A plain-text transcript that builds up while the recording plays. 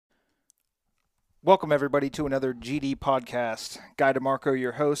Welcome, everybody, to another GD podcast. Guy DeMarco,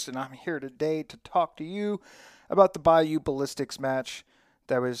 your host, and I'm here today to talk to you about the Bayou Ballistics match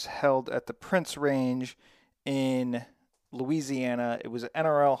that was held at the Prince Range in Louisiana. It was an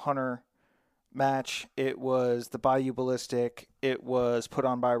NRL Hunter match. It was the Bayou Ballistic. It was put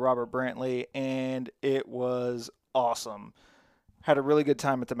on by Robert Brantley, and it was awesome. Had a really good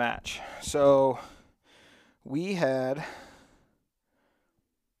time at the match. So we had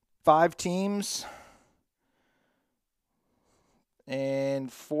 5 teams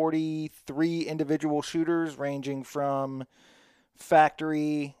and 43 individual shooters ranging from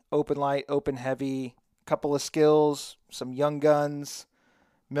factory, open light, open heavy, couple of skills, some young guns,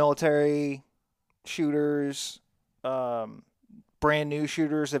 military shooters, brand new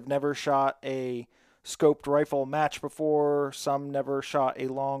shooters have never shot a scoped rifle match before. Some never shot a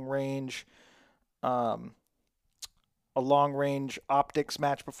long range optics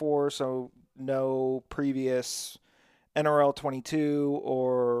match before, so no previous NRL 22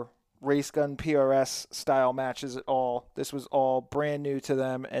 or race gun PRS style matches at all. This was all brand new to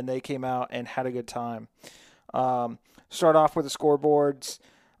them, and they came out and had a good time. Start off with the scoreboards.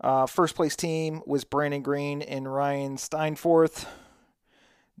 First place team was Brandon Green and Ryan Steinforth.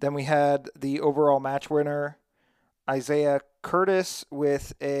 Then we had the overall match winner, Isaiah Curtis,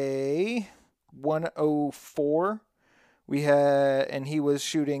 with a 104. He was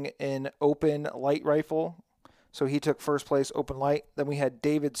shooting an open light rifle, so he took first place open light. Then we had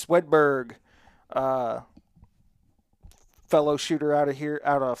David Swedberg, fellow shooter out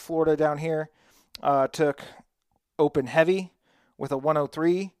of Florida down here, took open heavy with a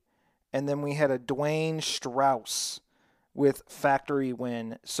 103. And then we had a Dwayne Strauss with factory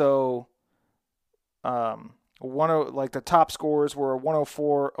win. So, the top scores were a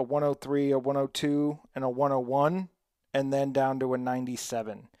 104, a 103, a 102, and a 101, and then down to a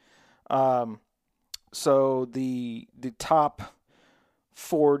 97. So the top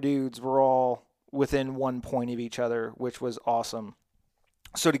 4 dudes were all within 1 point of each other, which was awesome.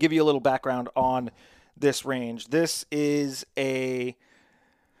 So to give you a little background on this range, this is a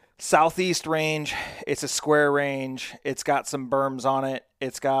southeast range. It's a square range. It's got some berms on it.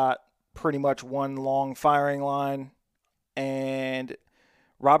 It's got pretty much one long firing line. And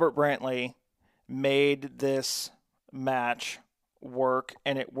Robert Brantley made this match work,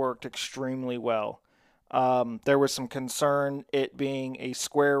 and it worked extremely well. There was some concern, it being a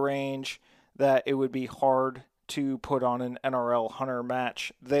square range, that it would be hard to put on an NRL Hunter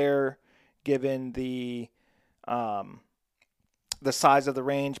match there, given the size of the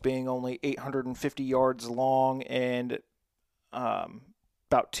range being only 850 yards long and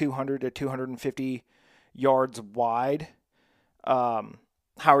about 200 to 250 yards wide. How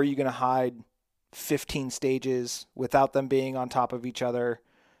are you going to hide 15 stages without them being on top of each other?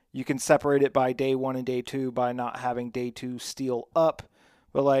 You can separate it by day 1 and day 2 by not having day 2 steel up,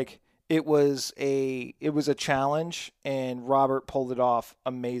 but it was a challenge, and Robert pulled it off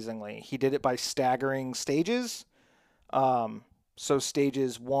amazingly. He did it by staggering stages. So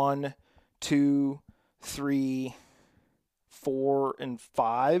stages 1, 2, 3, 4, and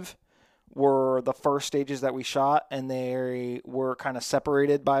 5 were the first stages that we shot, and they were kind of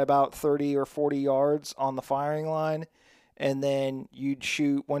separated by about 30 or 40 yards on the firing line. And then you'd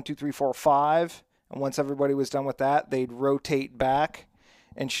shoot 1, 2, 3, 4, 5. And once everybody was done with that, they'd rotate back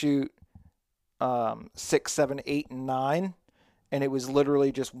and shoot 6, 7, 8, and 9. And it was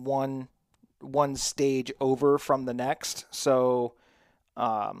literally just one stage over from the next. So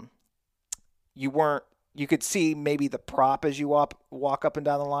you could see maybe the prop as you walk up and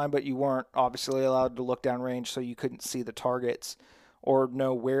down the line, but you weren't obviously allowed to look down range, so you couldn't see the targets or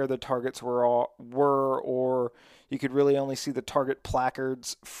know where the targets were, or you could really only see the target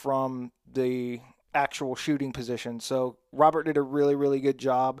placards from the actual shooting position. So Robert did a really, really good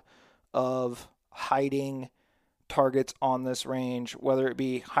job of hiding targets on this range, whether it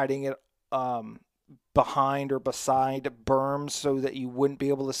be hiding it behind or beside berms so that you wouldn't be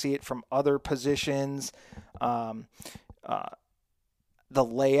able to see it from other positions. The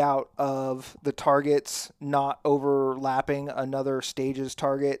layout of the targets not overlapping another stage's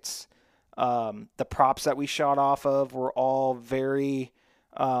targets. The props that we shot off of were all very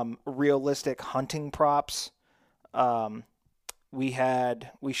realistic hunting props. We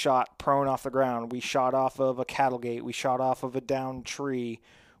shot prone off the ground. We shot off of a cattle gate. We shot off of a downed tree.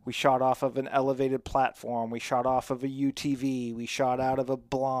 We shot off of an elevated platform. We shot off of a UTV. We shot out of a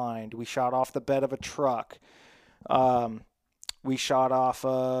blind. We shot off the bed of a truck. We shot off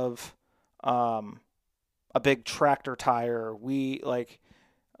of a big tractor tire.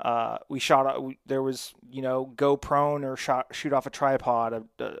 There was, go prone or shoot off a tripod,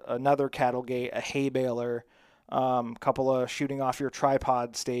 another cattle gate, a hay baler, couple of shooting off your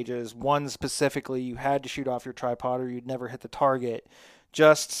tripod stages. One specifically, you had to shoot off your tripod or you'd never hit the target.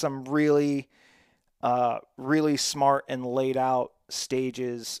 Just some really, really smart and laid out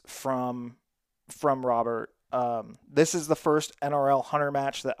stages from Robert. This is the first NRL Hunter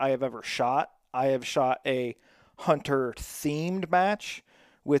match that I have ever shot. I have shot a Hunter themed match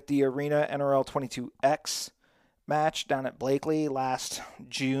with the Arena NRL 22X match down at Blakely last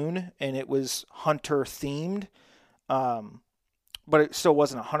June, and it was Hunter themed, but it still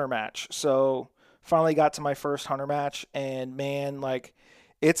wasn't a Hunter match. So finally got to my first Hunter match, and man, like,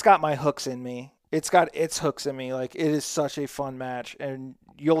 it's got my hooks in me. It's got its hooks in me. Like, it is such a fun match, and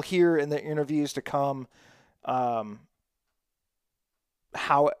you'll hear in the interviews to come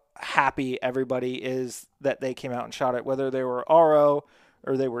how happy everybody is that they came out and shot it, whether they were RO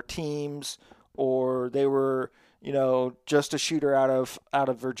or they were teams or they were, just a shooter out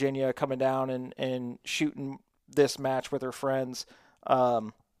of Virginia coming down and shooting this match with her friends.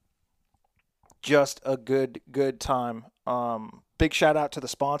 Just a good time. Big shout out to the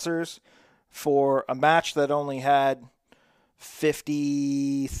sponsors for a match that only had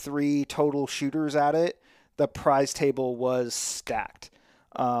 53 total shooters at it. The prize table was stacked.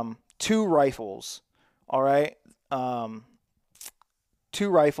 2 rifles. All right. 2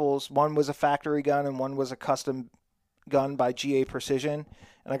 rifles. One was a factory gun and one was a custom gun by GA Precision.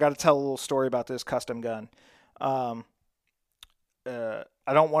 And I got to tell a little story about this custom gun. I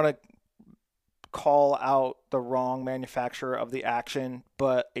don't want to call out the wrong manufacturer of the action,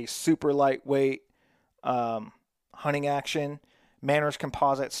 but a super lightweight hunting action. Manners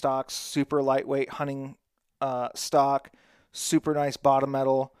composite stocks, super lightweight hunting stock, super nice bottom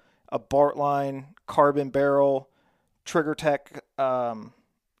metal, a Bartline carbon barrel, Trigger Tech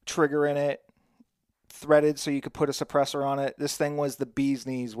trigger in it, threaded so you could put a suppressor on it. This thing was the bee's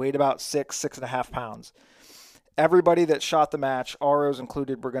knees, weighed about 6.5 pounds. Everybody that shot the match, ROs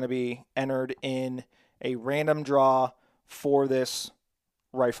included, were going to be entered in a random draw for this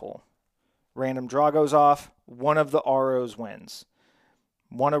rifle. Random draw goes off. One of the ROs wins.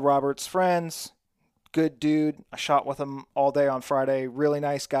 One of Robert's friends, good dude. I shot with him all day on Friday. Really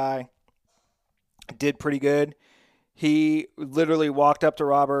nice guy. Did pretty good. He literally walked up to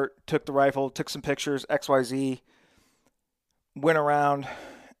Robert, took the rifle, took some pictures, XYZ, went around,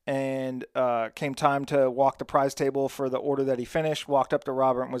 and came time to walk the prize table for the order that he finished, walked up to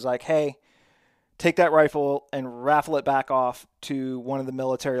Robert and was like, hey, take that rifle and raffle it back off to one of the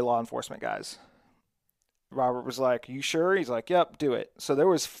military law enforcement guys. Robert was like, you sure? He's like, yep, do it. So there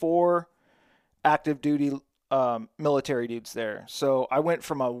was 4 active duty military dudes there. So I went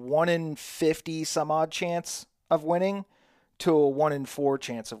from a 1 in 50 some odd chance of winning to a 1 in 4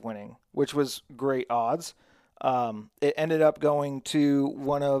 chance of winning, which was great odds. It ended up going to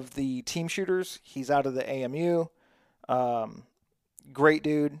one of the team shooters. He's out of the AMU. Great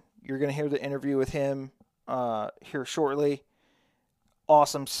dude. You're going to hear the interview with him here shortly.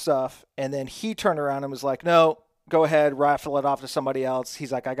 Awesome stuff. And then he turned around and was like, no, go ahead, raffle it off to somebody else.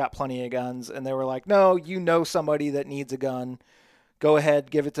 He's like, I got plenty of guns. And they were like, no, somebody that needs a gun. Go ahead,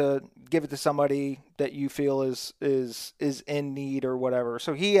 give it to somebody that you feel is in need or whatever.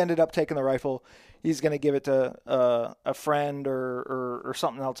 So he ended up taking the rifle. He's going to give it to a friend or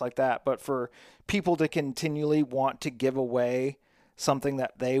something else like that. But for people to continually want to give away something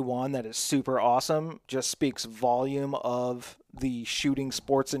that they won that is super awesome just speaks volume of the shooting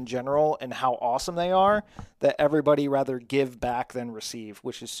sports in general and how awesome they are, that everybody rather give back than receive,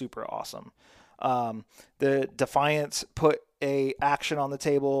 which is super awesome. The Defiance put a action on the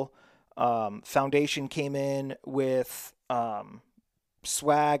table. Foundation came in with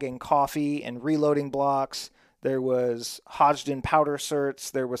swag and coffee and reloading blocks. There was Hodgdon powder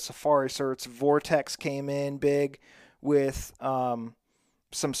certs. There was Safari certs. Vortex came in big with some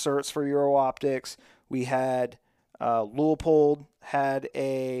certs for Euro Optics. We had Leupold had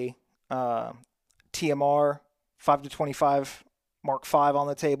a TMR 5-25 Mark V on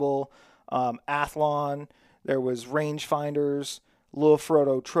the table. Athlon. There was rangefinders,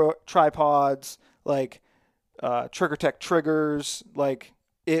 Leupold tripods, like Trigger Tech triggers. Like,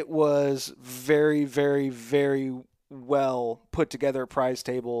 it was very, very, very well put together prize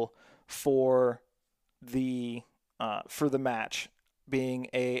table for the match, being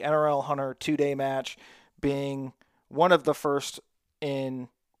a NRL Hunter 2-day match, being one of the first in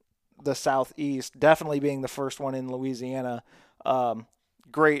the Southeast, definitely being the first one in Louisiana.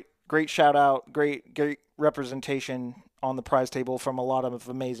 Great shout out, great representation on the prize table from a lot of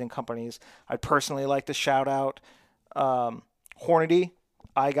amazing companies. I'd personally like to shout out Hornady.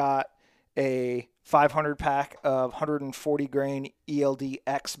 I got a 500 pack of 140 grain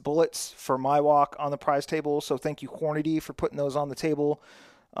ELD-X bullets for my walk on the prize table. So thank you, Hornady, for putting those on the table.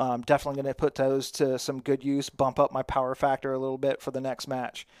 Definitely going to put those to some good use, bump up my power factor a little bit for the next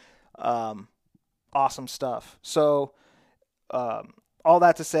match. Awesome stuff. So all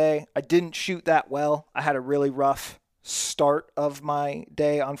that to say, I didn't shoot that well. I had a really rough start of my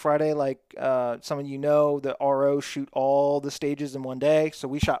day on Friday. Like some of you know, the RO shoot all the stages in one day. So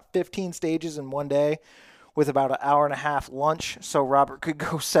we shot 15 stages in one day with about an hour and a half lunch. So Robert could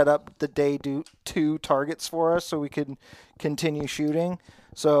go set up the day 2 targets for us so we could continue shooting.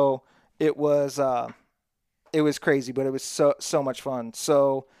 So it was crazy, but it was so much fun.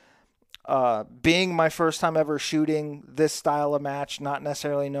 So being my first time ever shooting this style of match, not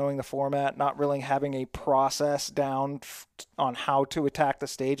necessarily knowing the format, not really having a process down on how to attack the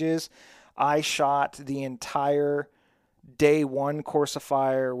stages, I shot the entire day 1 course of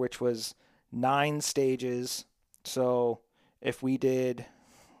fire, which was 9 stages. So if we did,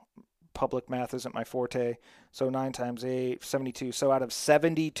 public math isn't my forte, so 9 times 8, 72. So out of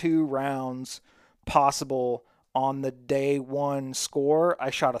 72 rounds possible on the day 1 score, I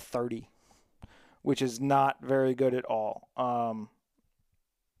shot a 30, which is not very good at all.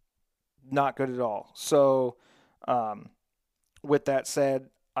 Not good at all. So with that said,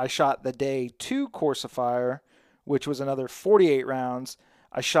 I shot the day 2 course of fire, which was another 48 rounds.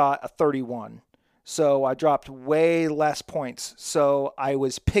 I shot a 31. So I dropped way less points. So I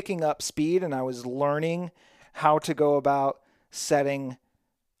was picking up speed and I was learning how to go about setting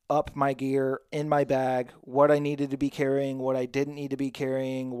up my gear in my bag, what I needed to be carrying, what I didn't need to be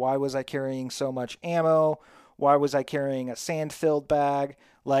carrying, why was I carrying so much ammo, why was I carrying a sand-filled bag,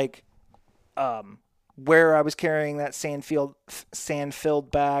 like where I was carrying that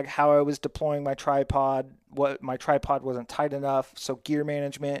sand-filled bag, how I was deploying my tripod, what my tripod wasn't tight enough, so gear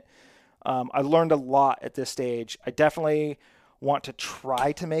management. I learned a lot at this stage. I definitely want to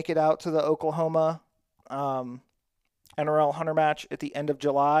try to make it out to the Oklahoma NRL Hunter match at the end of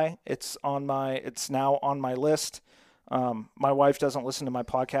July. It's now on my list. My wife doesn't listen to my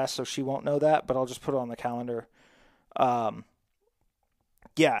podcast, so she won't know that, but I'll just put it on the calendar.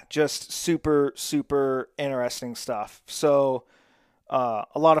 Yeah, just super, super interesting stuff. So a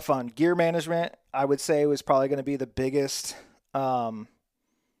lot of fun. Gear management, I would say, was probably going to be the biggest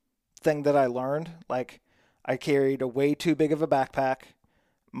thing that I learned. Like, I carried a way too big of a backpack.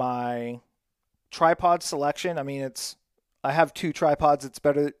 My tripod selection, I mean, I have 2 tripods. It's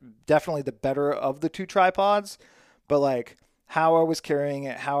definitely the better of the 2 tripods, but like how I was carrying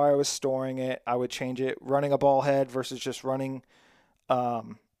it, how I was storing it, I would change it, running a ball head versus just running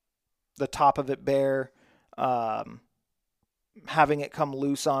the top of it bare, having it come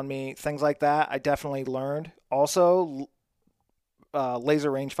loose on me, things like that. I definitely learned. Also,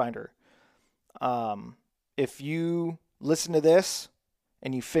 laser rangefinder. If you listen to this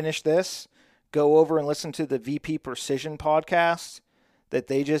and you finish this, go over and listen to the VP Precision podcast that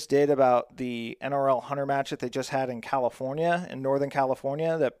they just did about the NRL Hunter match that they just had in California, in Northern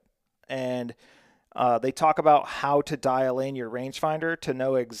California. They talk about how to dial in your rangefinder to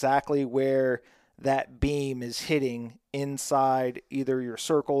know exactly where that beam is hitting inside either your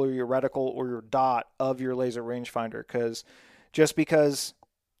circle or your reticle or your dot of your laser rangefinder. Because just because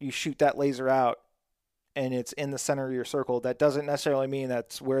you shoot that laser out and it's in the center of your circle, that doesn't necessarily mean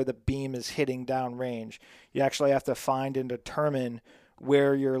that's where the beam is hitting downrange. You actually have to find and determine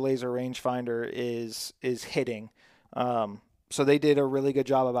where your laser rangefinder is hitting. So they did a really good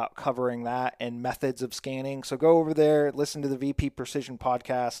job about covering that and methods of scanning. So go over there, listen to the VP Precision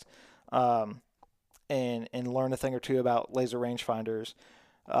podcast, and learn a thing or two about laser rangefinders.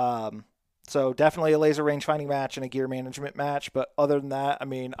 So definitely a laser rangefinding match and a gear management match. But other than that, I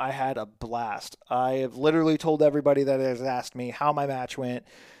mean, I had a blast. I have literally told everybody that has asked me how my match went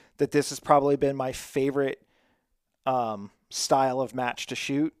that this has probably been my favorite style of match to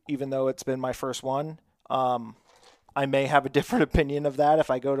shoot, even though it's been my first one. I may have a different opinion of that if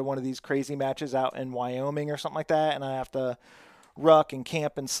I go to one of these crazy matches out in Wyoming or something like that, and I have to ruck and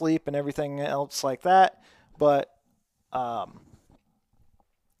camp and sleep and everything else like that. But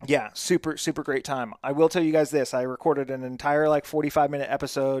yeah, super, super great time. I will tell you guys this. I recorded an entire 45-minute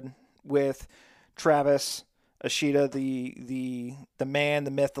episode with Travis Ashita, the man, the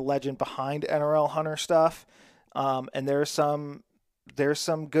myth, the legend behind NRL Hunter stuff. And there's some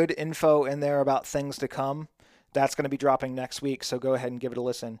good info in there about things to come. That's going to be dropping next week, so go ahead and give it a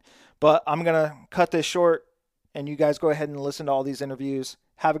listen. But I'm going to cut this short, and you guys go ahead and listen to all these interviews.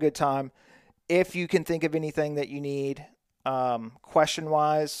 Have a good time. If you can think of anything that you need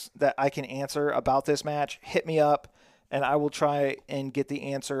question-wise that I can answer about this match, hit me up and I will try and get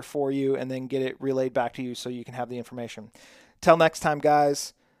the answer for you and then get it relayed back to you so you can have the information. Till next time,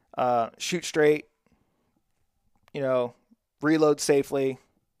 guys, shoot straight, reload safely,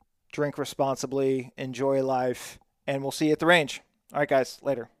 drink responsibly, enjoy life, and we'll see you at the range. All right, guys,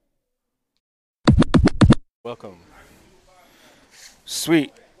 later. Welcome.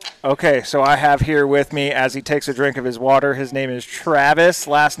 Sweet. Okay, so I have here with me, as he takes a drink of his water, his name is Travis.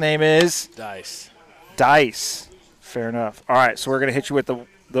 Last name is? Dice. Fair enough. All right, so we're going to hit you with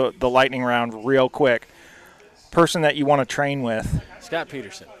the lightning round real quick. Person that you want to train with? Scott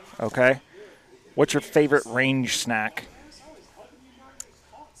Peterson. Okay. What's your favorite range snack?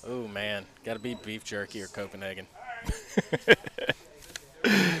 Oh, man. Got to be beef jerky or Copenhagen.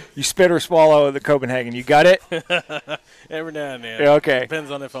 You spit or swallow the Copenhagen. You got it? Every now and then. Yeah, okay. Depends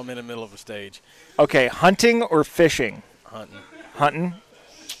on if I'm in the middle of a stage. Okay, hunting or fishing? Hunting. Hunting?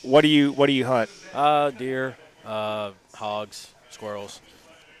 What do you hunt? Deer, hogs, squirrels,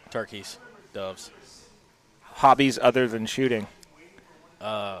 turkeys, doves. Hobbies other than shooting?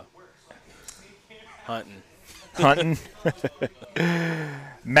 Hunting. Hunting?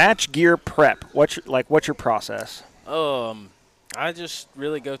 Match gear prep. What's your process? I just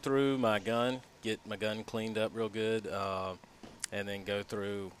really go through my gun, get my gun cleaned up real good, and then go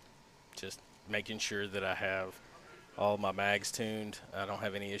through just making sure that I have all my mags tuned. I don't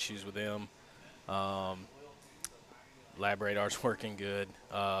have any issues with them. Lab radar's working good.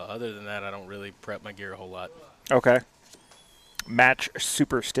 Other than that, I don't really prep my gear a whole lot. Okay. Match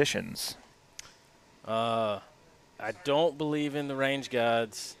superstitions. I don't believe in the range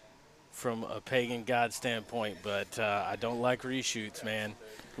gods from a pagan god standpoint, but I don't like reshoots, man.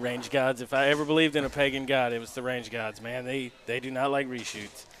 Range gods, if I ever believed in a pagan god, it was the range gods, man. They do not like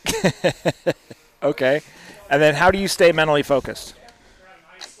reshoots. Okay. And then how do you stay mentally focused?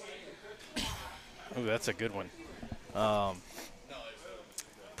 Oh, that's a good one.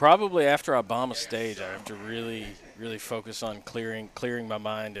 Probably after I bomb a stage, I have to really, really focus on clearing my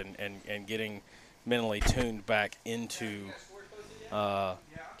mind and getting mentally tuned back into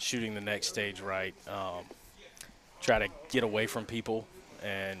shooting the next stage right. Try to get away from people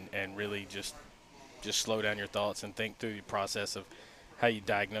and really just slow down your thoughts and think through the process of how you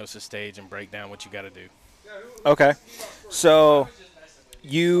diagnose a stage and break down what you got to do. Okay. So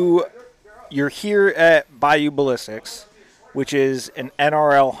you're here at Bayou Ballistics, which is an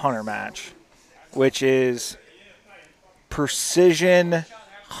NRL Hunter match, which is precision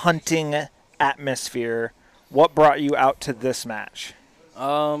hunting atmosphere. What brought you out to this match?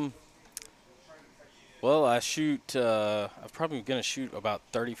 Well, I shoot. I'm probably going to shoot about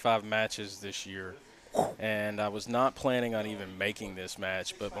 35 matches this year, and I was not planning on even making this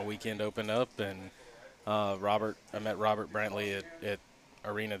match. But my weekend opened up, and I met Robert Brantley at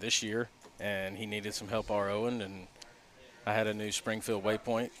Arena this year, and he needed some help ROing, and I had a new Springfield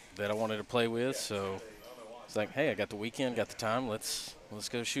waypoint that I wanted to play with. So it's like, hey, I got the weekend, got the time. Let's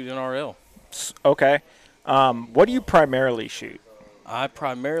go shoot an RL. Okay. What do you primarily shoot? I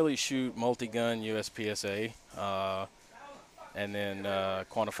primarily shoot multi-gun USPSA, and then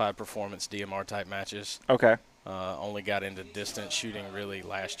quantified performance DMR type matches. Okay. Only got into distance shooting really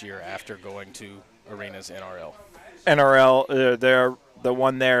last year after going to Arena's NRL. NRL, they're the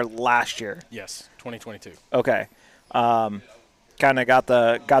one there last year. Yes, 2022. Okay. Kind of got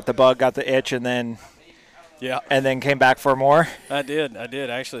the bug, got the itch, and then came back for more. I did.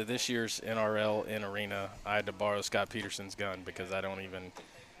 Actually, this year's NRL in Arena, I had to borrow Scott Peterson's gun because I don't even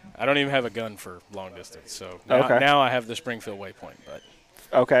have a gun for long distance. So now I have the Springfield waypoint. But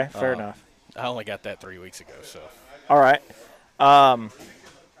okay, fair enough. I only got that 3 weeks ago. So all right.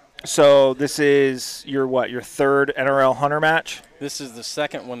 So this is your third NRL Hunter match? This is the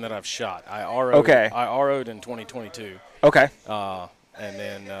second one that I've shot. I RO'd in 2022. Okay. And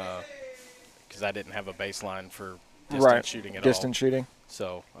then because I didn't have a baseline for distance shooting at all. Distance shooting.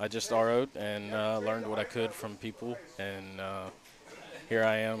 So I just RO'd and learned what I could from people, and here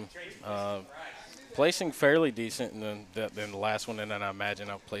I am placing fairly decent in the last one, and then I imagine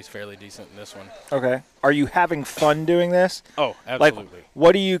I'll place fairly decent in this one. Okay. Are you having fun doing this? Oh, absolutely. Like,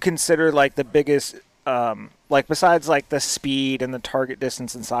 what do you consider like the biggest, besides like the speed and the target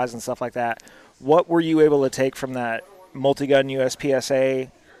distance and size and stuff like that, what were you able to take from that multi-gun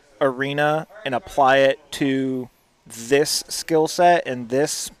USPSA arena and apply it to this skill set and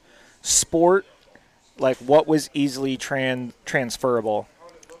this sport? Like, what was easily transferable?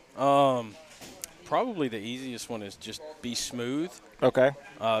 Probably the easiest one is just be smooth. Okay.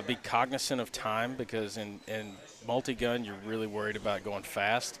 Be cognizant of time, because in multi-gun you're really worried about going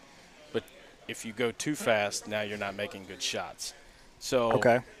fast. But if you go too fast, now you're not making good shots. So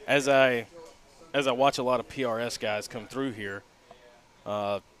as I as I watch a lot of PRS guys come through here,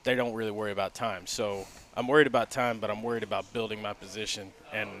 they don't really worry about time. So I'm worried about time, but I'm worried about building my position,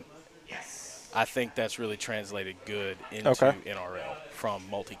 and I think that's really translated good into Okay. NRL from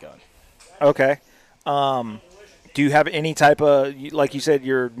multi-gun. Okay. Do you have any type of, like you said,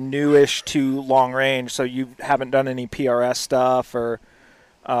 you're newish to long range, so you haven't done any PRS stuff or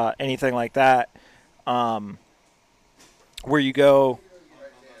anything like that, where you go,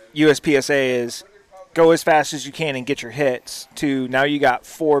 USPSA is go as fast as you can and get your hits, to now you got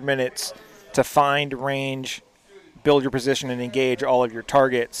 4 minutes to find range, build your position, and engage all of your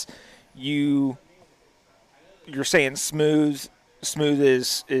targets. You're saying smooth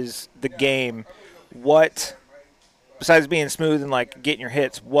is the game. What, besides being smooth and like getting your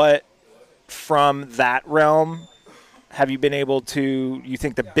hits, what from that realm have you been able to, you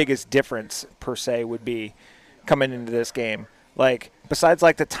think the biggest difference per se would be coming into this game? Like, besides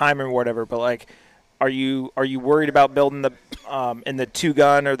like the time or whatever, but like, are you worried about building the in the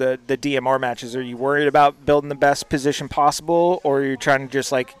 2-gun or the DMR matches? Are you worried about building the best position possible, or are you trying to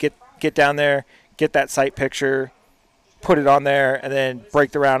just like get down there, get that sight picture, put it on there, and then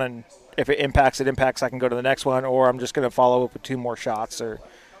break the round, and if it impacts, I can go to the next one, or I'm just going to follow up with 2 more shots? Or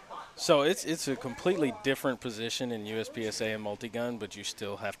So it's a completely different position in USPSA and multi-gun, but you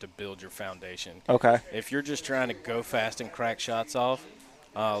still have to build your foundation. okay, If you're just trying to go fast and crack shots off,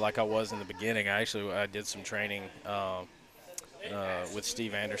 like I was in the beginning, I did some training with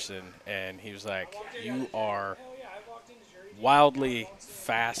Steve Anderson, and he was like, you are wildly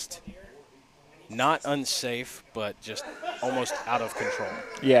fast, not unsafe, but just almost out of control.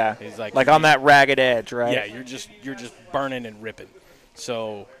 yeah, He's like on that ragged edge, right? Yeah, you're just burning and ripping.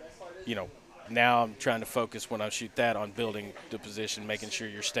 So, now I'm trying to focus when I shoot that on building the position, making sure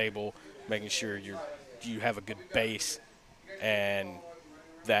you're stable, making sure you have a good base, and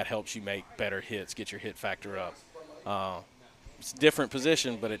that helps you make better hits, get your hit factor up. It's a different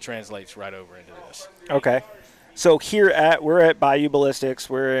position, but it translates right over into this. Okay. So we're at Bayou Ballistics.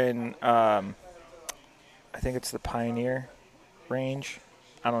 We're in, I think it's the Pioneer range.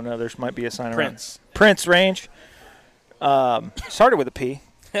 I don't know. There might be a sign around. Prince range. Started with a P.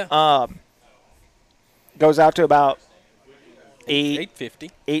 Yeah. Goes out to about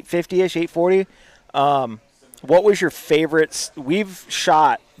 850. 850-ish, 840. What was your favorite? We've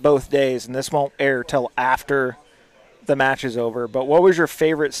shot both days, and this won't air till after the match is over. But what was your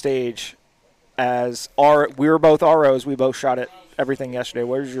favorite stage? We were both ROs. We both shot everything yesterday.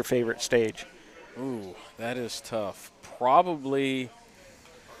 What was your favorite stage? Ooh, that is tough. Probably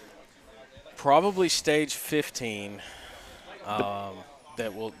stage 15.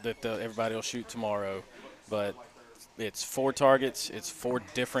 Everybody will shoot tomorrow, but it's 4 targets. It's 4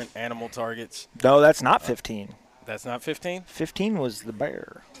 different animal targets. No, that's not 15. That's not 15? 15 was the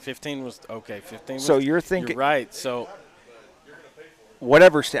bear. 15 was okay. 15. So you're thinking, you're right. So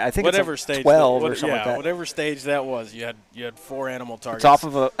whatever stage, I think whatever it's stage 12 or something like that. Whatever stage that was, you had 4 animal targets. It's off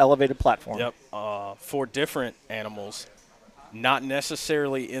of an elevated platform. Yep. 4 different animals, not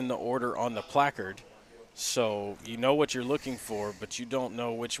necessarily in the order on the placard. So you know what you're looking for, but you don't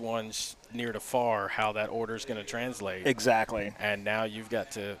know which one's near to far, how that order is going to translate. Exactly. And now you've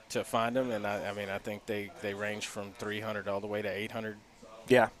got to find them. And, I think they range from 300 all the way to 800.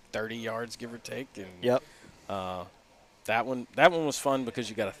 Yeah. 30 yards, give or take. And yep. That one was fun because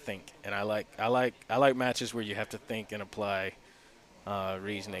you got to think. And I like matches where you have to think and apply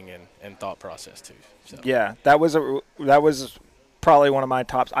reasoning and thought process too. So. Yeah, that was probably one of my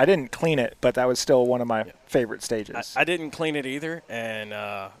tops. I didn't clean it, but that was still one of my favorite stages. I didn't clean it either, and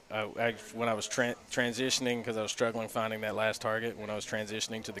when I was transitioning, because I was struggling finding that last target, when I was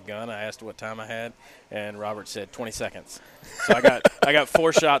transitioning to the gun, I asked what time I had, and Robert said 20 seconds. So I got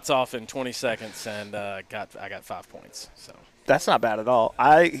 4 shots off in 20 seconds, and I got 5 points. So that's not bad at all.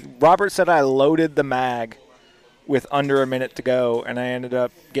 Robert said I loaded the mag with under a minute to go, and I ended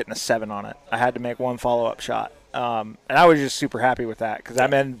up getting a 7 on it. I had to make one follow-up shot. And I was just super happy with that because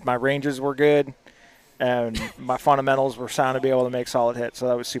my ranges were good and my fundamentals were sound to be able to make solid hits. So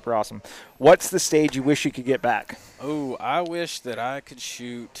that was super awesome. What's the stage you wish you could get back? Oh, I wish that I could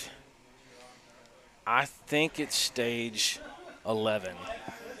shoot. I think it's stage 11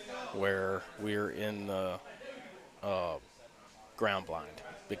 where we're in the ground blind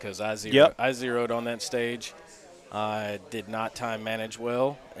because I zeroed on that stage. I did not time manage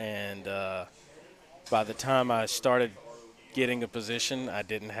well, and by the time I started getting a position, I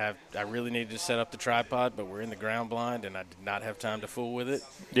really needed to set up the tripod, but we're in the ground blind, and I did not have time to fool with it.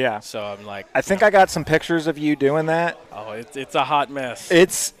 Yeah. So I'm like, I think I got some pictures of you doing that. Oh, it's a hot mess.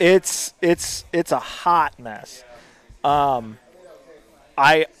 It's a hot mess.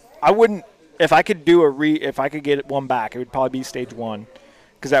 I wouldn't, if I could do if I could get one back, it would probably be stage 1,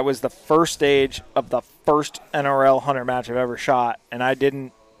 because that was the first stage of the first NRL Hunter match I've ever shot, and I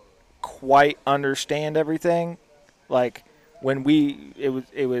didn't quite understand everything. Like when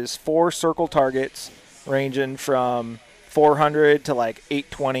it was 4 circle targets ranging from 400 to like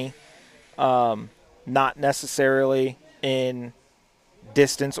 820, not necessarily in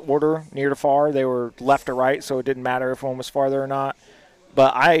distance order, near to far. They were left to right, so it didn't matter if one was farther or not.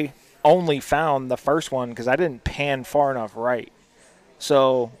 But I only found the first one because I didn't pan far enough right.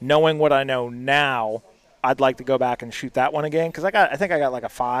 So knowing what I know now, I'd like to go back and shoot that one again, because I think I got like a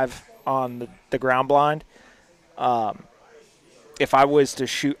 5 on the ground blind. If I was to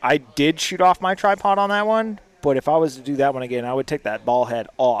shoot, I did shoot off my tripod on that one, but if I was to do that one again, I would take that ball head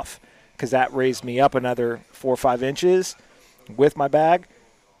off, because that raised me up another 4 or 5 inches with my bag,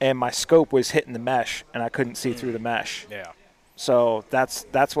 and my scope was hitting the mesh, and I couldn't see through the mesh. Yeah. So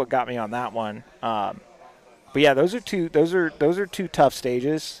that's what got me on that one. But yeah, those are two tough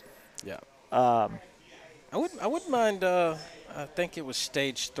stages. Yeah. I wouldn't mind. I think it was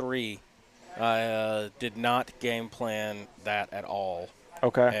stage 3. I did not game plan that at all.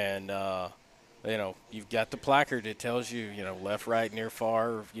 Okay. And you've got the placard. It tells you, left, right, near,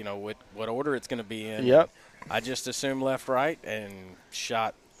 far. What order it's going to be in. Yep. I just assumed left, right, and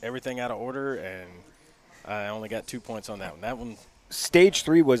shot everything out of order, and I only got 2 points on that one. That one. Stage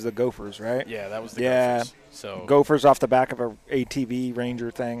 3 was the Gophers, right? Yeah, that was the Gophers. So Gophers off the back of a ATV Ranger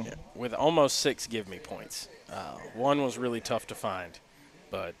thing. Yeah, with almost 6 give me points. One was really tough to find,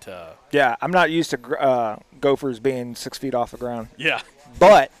 but yeah, I'm not used to Gophers being 6 feet off the ground. Yeah,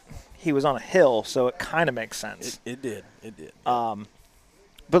 but he was on a hill, so it kind of makes sense. It did.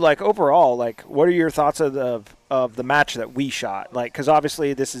 But like overall, like, what are your thoughts of the match that we shot? Like, because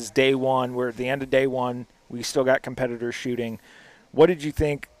obviously this is day 1. We're at the end of day 1. We still got competitors shooting. What did you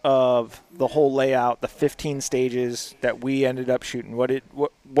think of the whole layout, the 15 stages that we ended up shooting?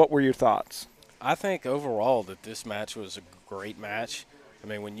 What were your thoughts? I think overall that this match was a great match. I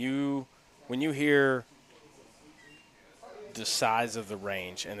mean, when you hear the size of the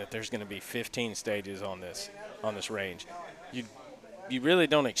range and that there's going to be 15 stages on this range, you really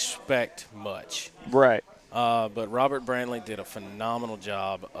don't expect much. Right. But Robert Brandley did a phenomenal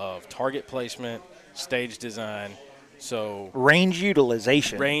job of target placement, stage design. So range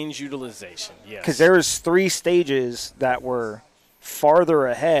utilization, yes. Because there was 3 stages that were farther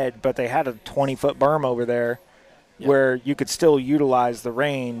ahead, but they had a 20-foot berm over there where you could still utilize the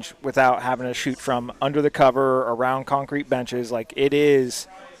range without having to shoot from under the cover, around concrete benches. Like, it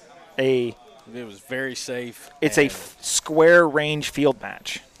was very safe. It's a square range field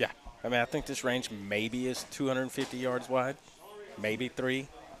match. Yeah. I mean, I think this range maybe is 250 yards wide, maybe 3.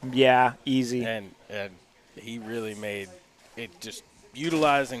 Yeah, easy. And he really made it, just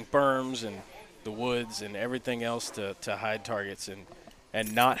utilizing berms and the woods and everything else to hide targets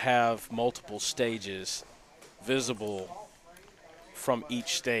and not have multiple stages visible from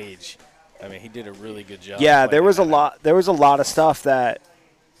each stage. I mean, he did a really good job. Yeah, there was a lot of stuff that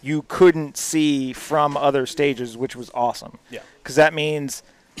you couldn't see from other stages, which was awesome. Yeah. Because that means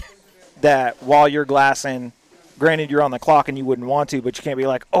that while you're glassing, granted, you're on the clock and you wouldn't want to, but you can't be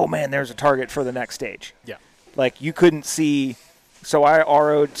like, oh, man, there's a target for the next stage. Yeah. Like, you couldn't see. So I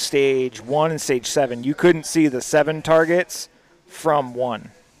RO'd stage 1 and stage 7. You couldn't see the 7 targets from 1.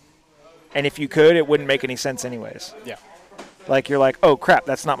 And if you could, it wouldn't make any sense anyways. Yeah. Like, you're like, oh, crap,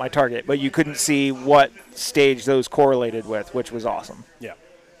 that's not my target. But you couldn't see what stage those correlated with, which was awesome. Yeah.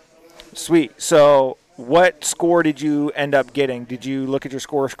 Sweet. So what score did you end up getting? Did you look at your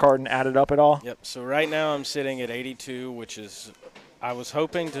scores card and add it up at all? Yep. So right now I'm sitting at 82, which is – I was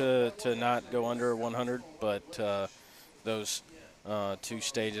hoping to not go under 100, but those 2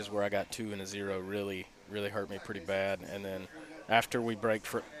 stages where I got 2 and a 0 really hurt me pretty bad. And then after we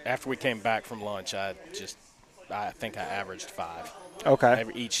came back from lunch, I think I averaged 5. Okay.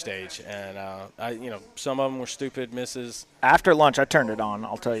 Each stage, and some of them were stupid misses. After lunch, I turned it on.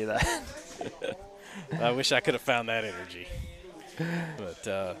 I'll tell you that. I wish I could have found that energy.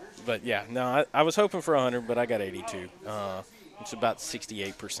 But yeah, no, I was hoping for 100, but I got 82. It's about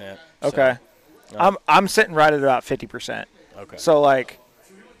 68%. Okay. So, I'm sitting right at about 50%. Okay. So, like,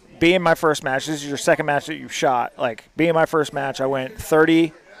 being my first match, this is your second match that you've shot. Like, being my first match, I went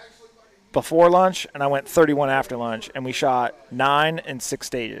 30 before lunch, and I went 31 after lunch, and we shot 9 and 6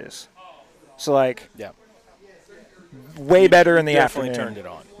 stages. So, like, yeah, way better in the afternoon. Definitely turned it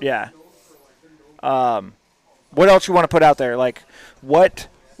on. Yeah. What else you want to put out there? Like, what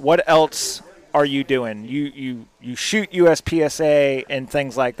else are you doing? You shoot USPSA and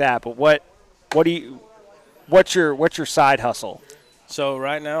things like that, but what's your side hustle? So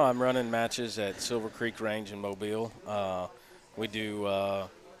right now I'm running matches at Silver Creek Range in Mobile. We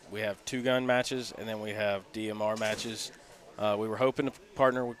have 2-gun matches, and then we have DMR matches. We were hoping to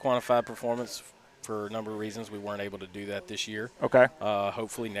partner with Quantified Performance for a number of reasons. We weren't able to do that this year. Okay.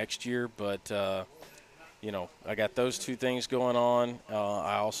 Hopefully next year, but I got those 2 things going on.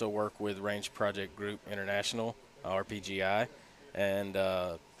 I also work with Range Project Group International, RPGI, and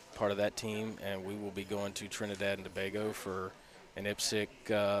part of that team, and we will be going to Trinidad and Tobago for an IPSC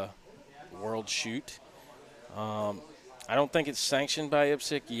World Shoot. I don't think it's sanctioned by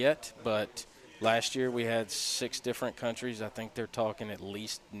IPSC yet, but last year we had 6 different countries. I think they're talking at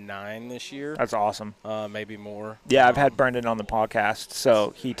least 9 this year. That's awesome. Maybe more. Yeah, I've had Brendan on the podcast,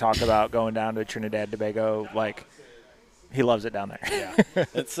 so he talked about going down to Trinidad and Tobago. Like, he loves it down there. Yeah.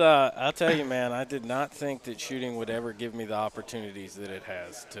 It's I'll tell you, man, I did not think that shooting would ever give me the opportunities that it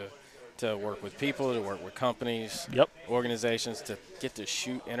has to work with people, to work with companies, Yep. organizations, to get to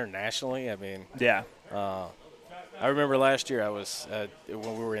shoot internationally. I mean, Yeah. I remember last year I was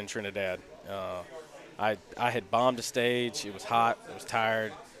when we were in Trinidad. I had bombed a stage. It was hot. I was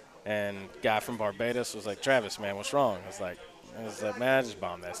tired, and guy from Barbados was like, "Travis, man, what's wrong?" I was like, "Man, I just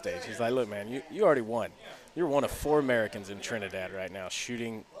bombed that stage." He's like, "Look, man, you already won. You're one of 4 Americans in Trinidad right now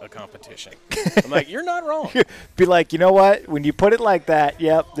shooting a competition." I'm like, "You're not wrong." Be like, you know what? When you put it like that,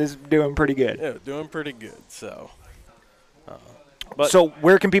 yep, this is doing pretty good. Yeah, doing pretty good. So. So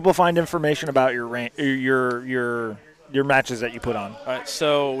where can people find information about your matches that you put on? All right,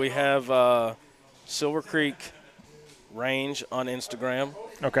 so we have Silver Creek Range on Instagram.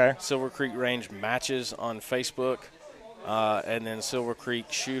 Okay. Silver Creek Range Matches on Facebook, and then Silver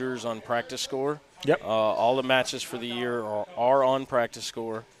Creek Shooters on Practice Score. Yep. All the matches for the year are on Practice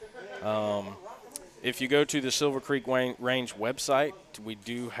Score. If you go to the Silver Creek Range website, we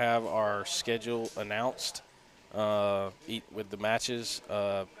do have our schedule announced with the matches.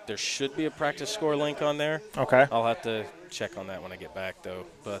 There should be a Practice Score link on there. Okay. I'll have to check on that when I get back, though.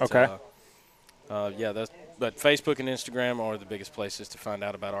 But, okay. But Facebook and Instagram are the biggest places to find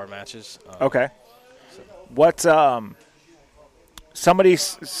out about our matches. Okay. So. What's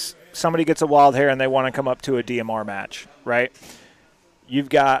somebody gets a wild hair and they want to come up to a DMR match, right? You've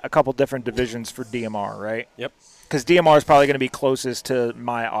got a couple different divisions for DMR, right? Yep. Because DMR is probably going to be closest to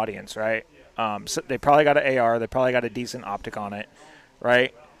my audience, right? So they probably got an AR. They probably got a decent optic on it,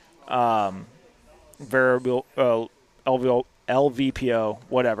 right? Variable LVPO,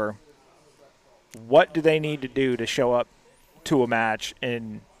 whatever. What do they need to do to show up to a match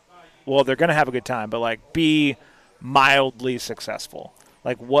and, well, they're going to have a good time, but, like, be mildly successful?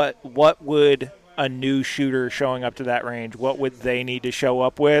 Like, what would a new shooter showing up to that range, what would they need to show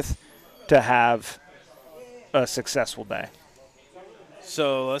up with to have a successful day?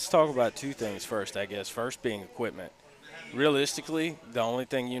 So let's talk about 2 things first, I guess. First being equipment. Realistically, the only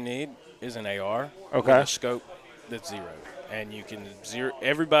thing you need is an AR with a scope that's 0. And you can zero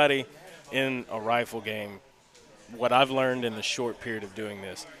everybody in a rifle game. What I've learned in the short period of doing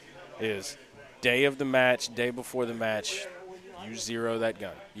this is day of the match, day before the match, you 0 that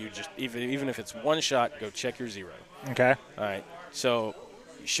gun. You just even if it's 1 shot, go check your 0. Okay. All right. So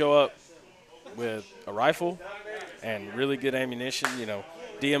you show up with a rifle and really good ammunition.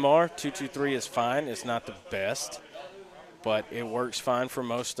 DMR 223 is fine. It's not the best, but it works fine for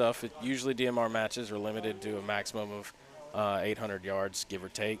most stuff. Usually DMR matches are limited to a maximum of 800 yards, give or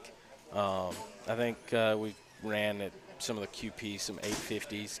take. I think we ran at some of the QP, some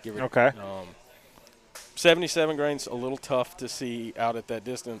 850s, give or take. Okay. 77 grains, a little tough to see out at that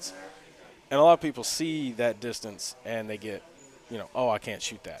distance. And a lot of people see that distance and they get, oh, I can't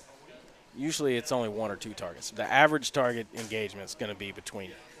shoot that. Usually it's only 1 or 2 targets. The average target engagement is going to be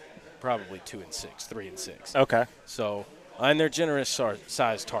between probably 2 and 6, 3 and 6. Okay. So, and they're generous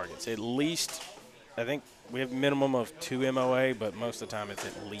size targets. At least, I think we have a minimum of 2 MOA, but most of the time it's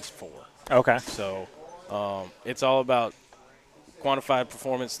at least 4. Okay. So, it's all about Quantified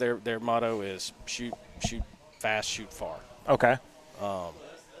Performance. Their motto is shoot fast, shoot far. Okay.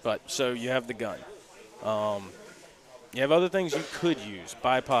 But so you have the gun. You have other things you could use,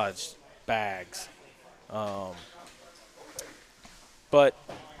 bipods, bags. But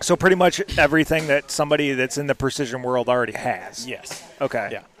so pretty much everything that somebody that's in the precision world already has. Yes. Okay.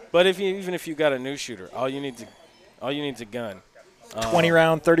 Yeah. But even if you got a new shooter, all you need is a gun. 20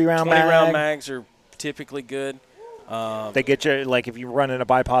 round, 30 round 20 mag. round mags are typically good. They get you, like, if you run in a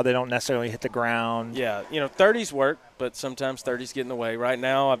bipod, they don't necessarily hit the ground. Yeah, 30s work, but sometimes 30s get in the way. Right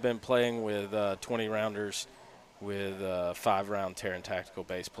now I've been playing with 20 rounders with 5-round Terran tactical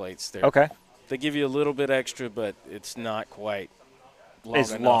base plates. Okay. They give you a little bit extra, but it's not quite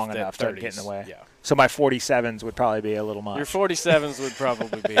long enough to get in the way. Yeah. So my 47s would probably be a little much. Your 47s would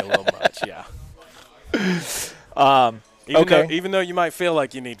probably be a little much, yeah. Even though you might feel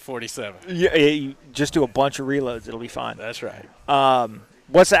like you need 47. Yeah, you just do a bunch of reloads. It'll be fine. That's right.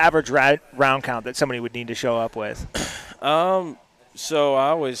 What's the average round count that somebody would need to show up with? So I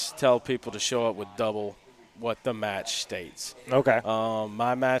always tell people to show up with double what the match states. Okay.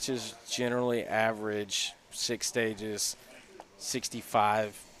 My matches generally average 6 stages,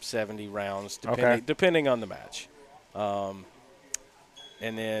 65, 70 rounds, depending on the match. And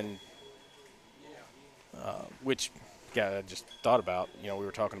then, which I just thought about, we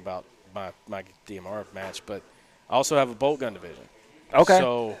were talking about my DMR match, but I also have a bolt gun division. Okay.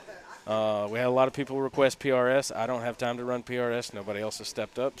 So we had a lot of people request PRS. I don't have time to run PRS. Nobody else has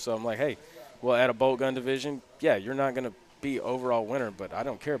stepped up. So I'm like, hey, well, at a bolt gun division, yeah, you're not going to be overall winner, but I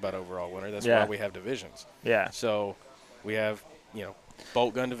don't care about overall winner. That's why we have divisions. Yeah. So we have,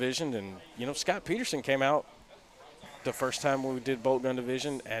 bolt gun division, and, Scott Peterson came out the first time we did bolt gun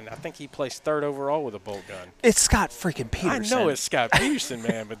division, and I think he placed 3rd overall with a bolt gun. It's Scott freaking Peterson. I know it's Scott Peterson,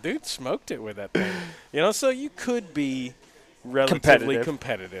 man, but dude smoked it with that thing. So you could be relatively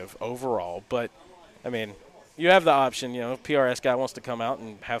competitive overall, but, I mean, you have the option, if PRS guy wants to come out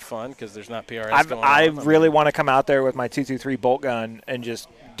and have fun because there's not PRS going on. I really want to come out there with my 223 bolt gun and just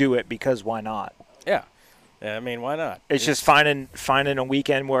do it because why not? Yeah. I mean, why not? It's just finding a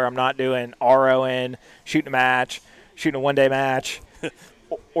weekend where I'm not doing RON, shooting a match, shooting a one-day match,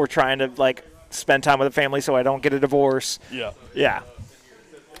 or trying to, spend time with the family so I don't get a divorce. Yeah. Yeah.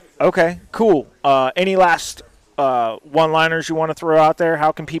 Okay, cool. Any last one-liners you want to throw out there?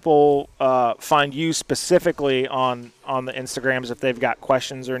 How can people find you specifically on the Instagrams if they've got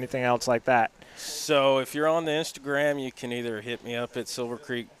questions or anything else like that? So if you're on the Instagram, you can either hit me up at Silver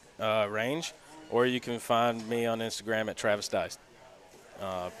Creek Range, or you can find me on Instagram at Travis Dice.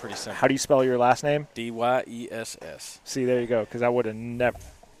 Pretty simple. How do you spell your last name? Dyess. See, there you go, because I would have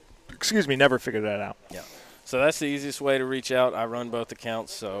never figured that out. Yeah. So that's the easiest way to reach out. I run both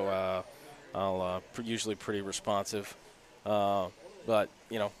accounts, so I'll usually pretty responsive. But,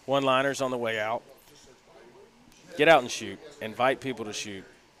 one-liners on the way out. Get out and shoot. Invite people to shoot.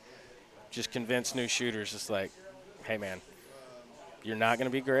 Just convince new shooters. It's like, hey, man, you're not going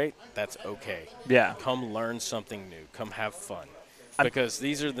to be great. That's okay. Yeah. Come learn something new. Come have fun. Because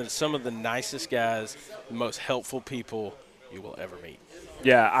these are some of the nicest guys, the most helpful people you will ever meet.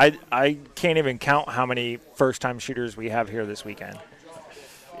 Yeah, I can't even count how many first-time shooters we have here this weekend.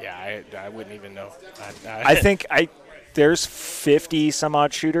 Yeah, I wouldn't even know. I think there's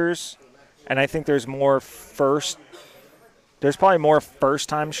 50-some-odd shooters, and I think there's probably more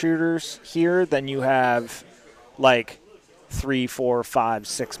first-time shooters here than you have, 3, 4, 5,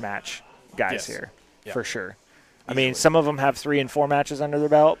 6 match guys here, for sure. I mean, some of them have 3 and 4 matches under their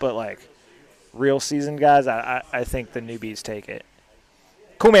belt, but, real seasoned guys, I think the newbies take it.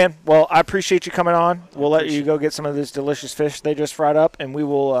 Cool, man. Well, I appreciate you coming on. We'll let you go get some of this delicious fish they just fried up, and we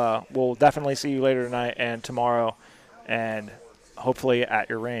will we'll definitely see you later tonight and tomorrow, and hopefully at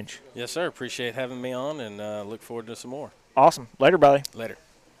your range. Yes, sir. Appreciate having me on, and look forward to some more. Awesome. Later, buddy. Later.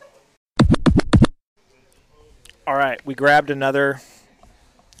 All right, we grabbed another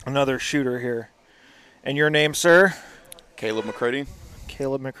shooter here. And your name, sir? Caleb McCready.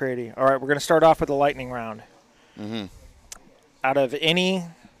 Caleb McCready. All right, we're going to start off with a lightning round. Mm-hmm. Out of any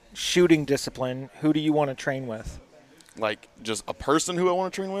shooting discipline, who do you want to train with? Just a person who I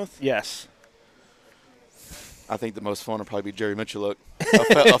want to train with? Yes. I think the most fun will probably be Jerry Mitchelluk,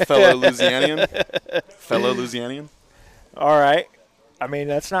 a fellow Louisianian. All right. I mean,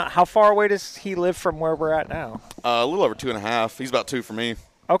 that's not – how far away does he live from where we're at now? A little over 2.5. He's about 2 for me.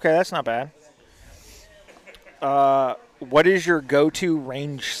 Okay, that's not bad. What is your go-to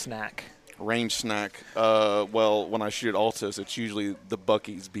range snack? Range snack. Well, when I shoot at Altus, it's usually the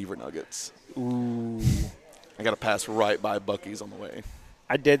Buc-ee's beaver nuggets. Ooh. I got to pass right by Buc-ee's on the way.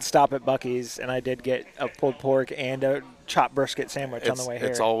 I did stop at Buc-ee's, and I did get a pulled pork and a chopped brisket sandwich on the way here.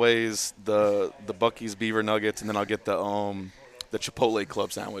 It's always the Buc-ee's beaver nuggets, and then I'll get the Chipotle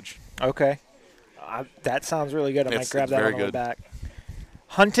club sandwich. Okay. That sounds really good. I might grab that on the way back.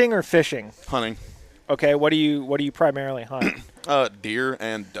 Hunting or fishing? Hunting. Okay, what do you primarily hunt? Deer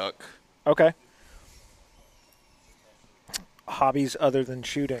and duck. Okay. Hobbies other than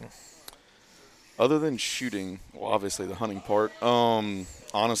shooting? Other than shooting, well, obviously the hunting part.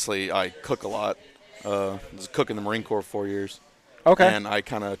 Honestly, I cook a lot. I was cooking in the Marine Corps for 4 years. Okay. And I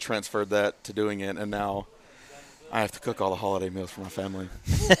kind of transferred that to doing it, and now I have to cook all the holiday meals for my family.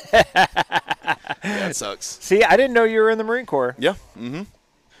 Yeah, it sucks. See, I didn't know you were in the Marine Corps. Yeah. Mm-hmm.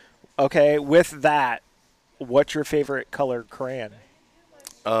 Okay, with that, what's your favorite color crayon?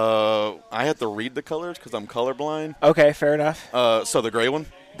 I had to read the colors because I'm colorblind. Okay, fair enough. So the gray one.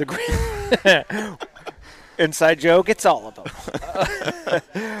 The green inside joke. It's all of them.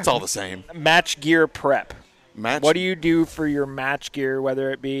 It's all the same. Match gear prep. Match. What do you do for your match gear,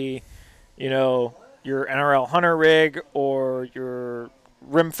 whether it be, your NRL Hunter rig or your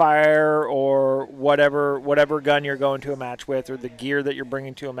rimfire or whatever gun you're going to a match with, or the gear that you're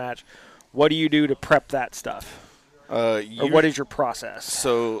bringing to a match? What do you do to prep that stuff? Or what is your process?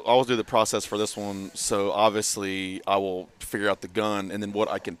 So I always do the process for this one. So obviously I will figure out the gun and then what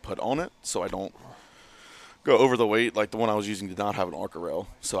I can put on it so I don't go over the weight. Like the one I was using did not have an arc rail.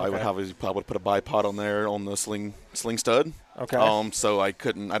 So I would put a bipod on there on the sling stud. Okay. So I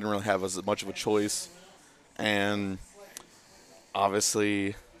didn't really have as much of a choice. And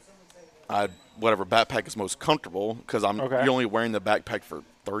obviously whatever backpack is most comfortable, because you're only wearing the backpack for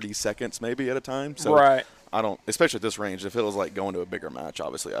 30 seconds maybe at a time. So right. I don't, especially at this range, if it was like going to a bigger match,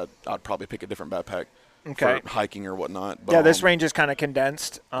 obviously I'd probably pick a different backpack for hiking or whatnot. But, this range is kind of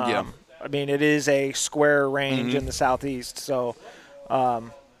condensed. Yeah. I mean, it is a square range in the southeast, so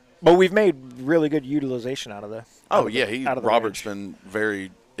but we've made really good utilization out of the Robert's range. been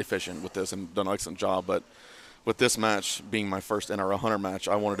very efficient with this and done an excellent job. But with this match being my first NRL Hunter match,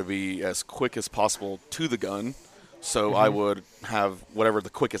 I wanted to be as quick as possible to the gun, so I would have whatever the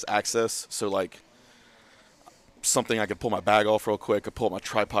quickest access. So like something I could pull my bag off real quick, could pull my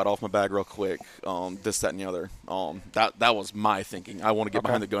tripod off my bag real quick, this, that, and the other. That was my thinking. I want to get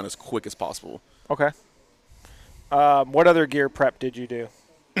behind the gun as quick as possible. Okay. What other gear prep did you do?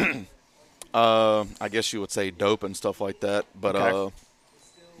 I guess you would say dope and stuff like that. But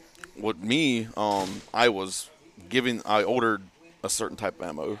with me, I ordered a certain type of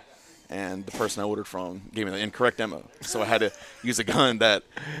ammo, and the person I ordered from gave me the incorrect ammo. So I had to use a gun that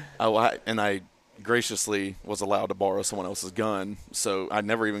I graciously was allowed to borrow someone else's gun. So I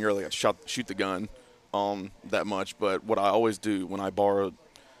never even really got to shoot the gun that much. But what I always do when I borrow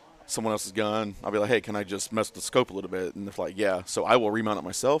someone else's gun, I'll be like, hey, can I just mess with the scope a little bit? And they're like, yeah. So I will remount it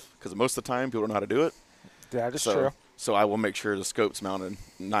myself, because most of the time people don't know how to do it. That is true. So I will make sure the scope's mounted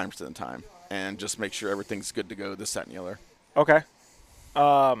 9% of the time and just make sure everything's good to go, this, that, and the other. Okay.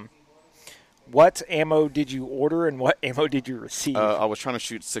 What ammo did you order and what ammo did you receive? I was trying to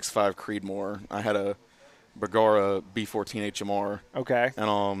shoot 6.5 Creedmoor. I had a Bergara B14 HMR. Okay.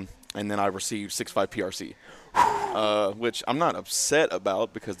 And then I received 6.5 PRC, which I'm not upset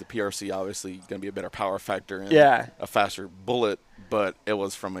about, because the PRC obviously going to be a better power factor and a faster bullet, but it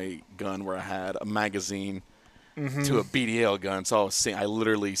was from a gun where I had a magazine to a BDL gun, so I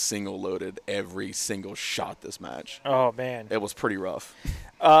literally single-loaded every single shot this match. Oh, man. It was pretty rough.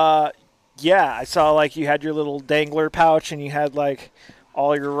 Yeah, I saw like you had your little dangler pouch and you had like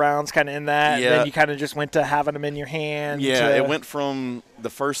all your rounds kind of in that. Yeah. And then you kind of just went to having them in your hand. Yeah, it went from the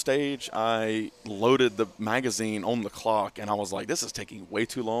first stage, I loaded the magazine on the clock, and I was like, this is taking way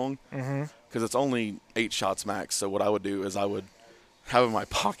too long, because it's only 8 shots max. So what I would do is I would have it in my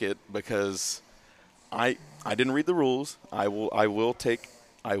pocket, because I didn't read the rules. I will take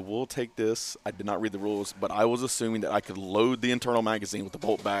this. I did not read the rules, but I was assuming that I could load the internal magazine with the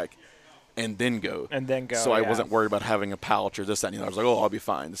bolt back and then go. So I wasn't worried about having a pouch or this, that, and the other. I was like, I'll be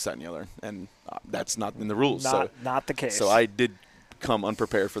fine, this, that, and the other. And that's not in the rules. Not the case. So I did come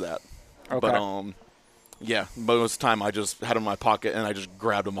unprepared for that. Okay. But, most of the time I just had them in my pocket, and I just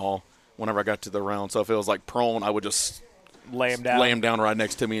grabbed them all whenever I got to the round. So if it was like prone, I would just lay him down right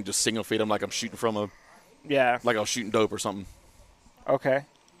next to me and just single feed him like I'm shooting from like I was shooting dope or something. Okay.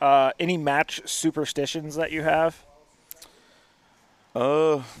 Any match superstitions that you have?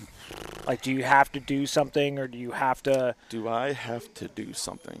 Like, do you have to do something, or do you have to? Do I have to do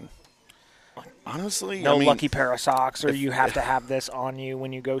something? Honestly, no lucky pair of socks, or you have to have this on you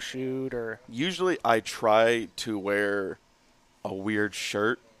when you go shoot, or? Usually, I try to wear a weird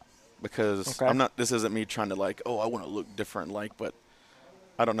shirt, because I'm not. This isn't me trying to I want to look different, but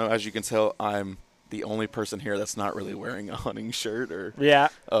I don't know. As you can tell, I'm the only person here that's not really wearing a hunting shirt or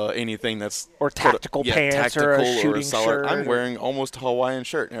anything that's tactical pants or a shooting shirt. I'm wearing almost a Hawaiian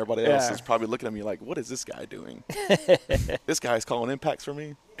shirt, and everybody else is probably looking at me like, "What is this guy doing? This guy's calling impacts for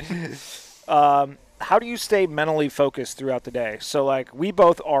me." How do you stay mentally focused throughout the day? So, we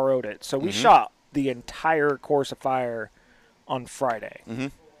both RO'd it. So we shot the entire course of fire on Friday.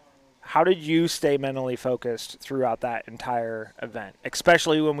 How did you stay mentally focused throughout that entire event,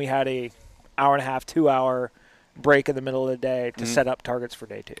 especially when we had a hour-and-a-half, 2-hour break in the middle of the day to set up targets for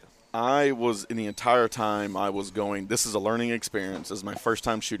day 2? I was, in the entire time I was going, this is a learning experience. This is my first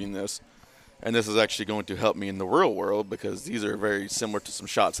time shooting this, and this is actually going to help me in the real world, because these are very similar to some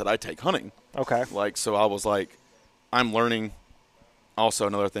shots that I take hunting. Okay. So I was like, I'm learning also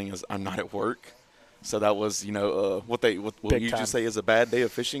another thing is I'm not at work. So that was, what you time. just say is a bad day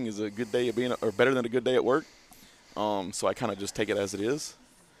of fishing is a good day of being, or better than a good day at work. So I kind of just take it as it is.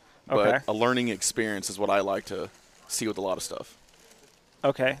 Okay. But a learning experience is what I like to see with a lot of stuff.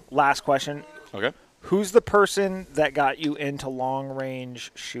 Okay. Last question. Okay. Who's the person that got you into long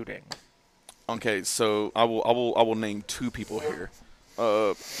range shooting? Okay, so I will name two people here.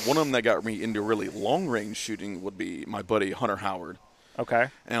 One of them that got me into really long range shooting would be my buddy Hunter Howard. Okay.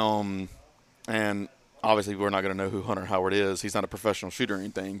 And obviously we're not going to know who Hunter Howard is. He's not a professional shooter or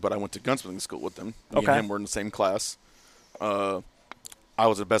anything, but I went to gunsmithing school with him. Me Okay. and him were in the same class. I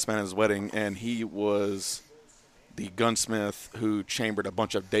was the best man at his wedding, and he was the gunsmith who chambered a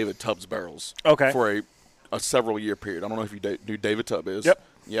bunch of David Tubbs barrels. Okay. For a several year period. I don't know if you knew who David Tubb is.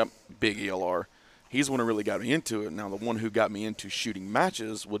 Yep. Big ELR. He's the one who really got me into it. Now, the one who got me into shooting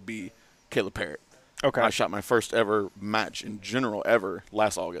matches would be Caleb Parrott. Okay. I shot my first ever match in general ever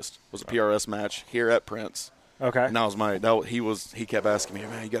last August. It was a PRS match here at Prince. Okay. And he kept asking me,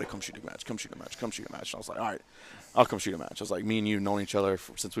 man, you got to come shoot a match, come shoot a match, come shoot a match. And I was like, all right, I'll come shoot a match. I was like, me and you known each other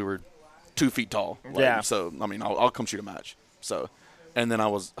since we were 2 feet tall. Yeah. So, I mean, I'll come shoot a match. So, and then I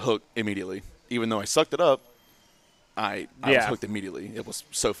was hooked immediately. Even though I sucked it up, I was hooked immediately. It was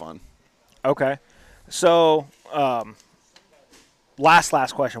so fun. Okay. So, last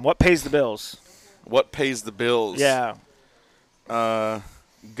question. What pays the bills? What pays the bills? Yeah.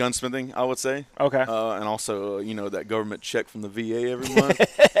 Gunsmithing, I would say. Okay. And also, that government check from the VA every month.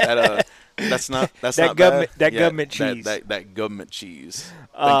 That's not That bad. government cheese. That government cheese.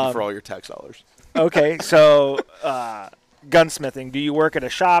 Thank you for all your tax dollars. Okay. So, gunsmithing. Do you work at a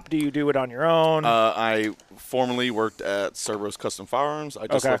shop? Do you do it on your own? I formerly worked at Cerberus Custom Firearms. I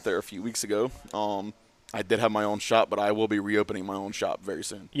just left there a few weeks ago. I did have my own shop, but I will be reopening my own shop very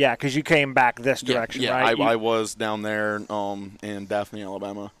soon. Yeah, because you came back this direction, yeah, right? I was down there in Daphne,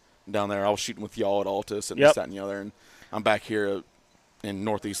 Alabama. Down there, I was shooting with y'all at Altus and this, that, and the other. And I'm back here in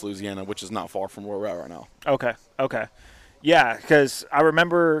northeast Louisiana, which is not far from where we're at right now. Okay. Yeah, because I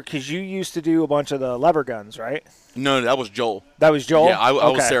remember you used to do a bunch of the lever guns, right? No, that was Joel. That was Joel? Yeah, I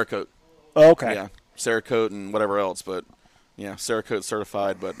was Cerakote. Okay. Yeah, Cerakote and whatever else. But, yeah, Cerakote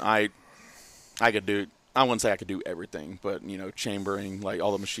certified. But I could do – I wouldn't say I could do everything, but, chambering, like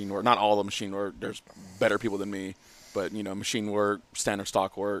all the machine work. Not all the machine work. There's better people than me. But, machine work, standard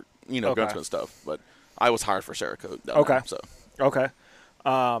stock work, gunsmith stuff. But I was hired for Cerakote down there, so. Okay.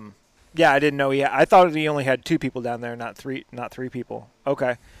 Yeah, I didn't know. Yeah, I thought he only had 2 people down there, not three people.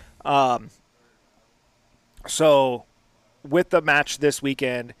 Okay. So with the match this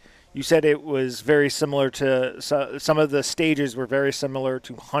weekend, you said it was very similar to some of the stages were very similar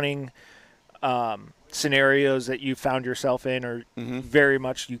to hunting scenarios that you found yourself in, or very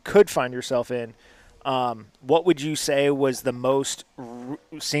much you could find yourself in. What would you say was the most,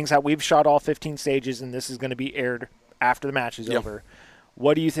 seeing how we've shot all 15 stages and this is going to be aired after the match is over,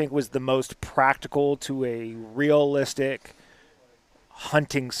 what do you think was the most practical to a realistic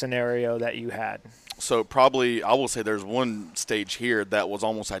hunting scenario that you had? So probably I will say there's one stage here that was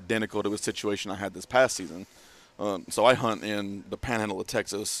almost identical to a situation I had this past season. So I hunt in the Panhandle of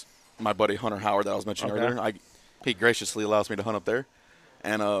Texas. My buddy Hunter Howard that I was mentioning earlier, he graciously allows me to hunt up there.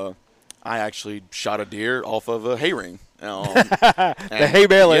 And I actually shot a deer off of a hay ring. The hay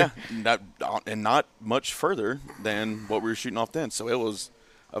baler. Yeah, not much further than what we were shooting off then. So it was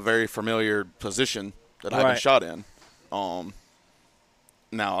a very familiar position that I've been shot in.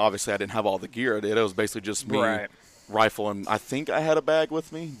 Now, obviously, I didn't have all the gear I did. It was basically just me, rifle, and I think I had a bag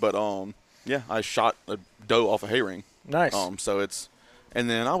with me. But, I shot a doe off a hay ring. Nice. And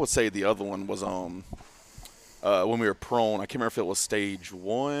then I would say the other one was when we were prone. I can't remember if it was stage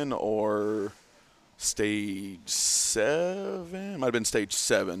 1 or stage 7. It might have been stage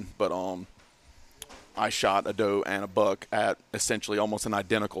 7. But I shot a doe and a buck at essentially almost an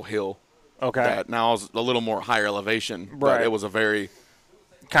identical hill. Okay. Now it was a little more higher elevation, but it was a very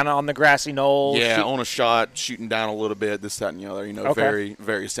kind of on the grassy knoll. Yeah, on a shot, shooting down a little bit, this, that, and the other. Very,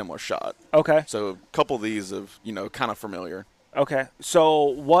 very similar shot. Okay. So a couple of these of kind of familiar. Okay. So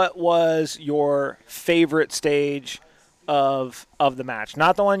what was your favorite stage of the match?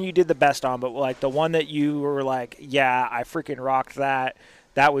 Not the one you did the best on, but like the one that you were like, yeah, I freaking rocked that.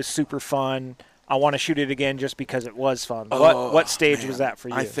 That was super fun. I want to shoot it again just because it was fun. What stage was that for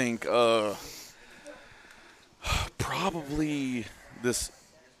you? I think probably this –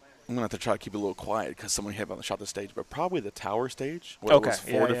 I'm going to have to try to keep it a little quiet because someone haven't shot the stage, but probably the tower stage where it was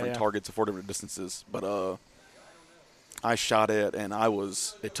 4 different targets at 4 different distances. But I shot it, and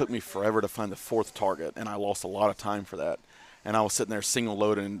it took me forever to find the 4th target, and I lost a lot of time for that. And I was sitting there single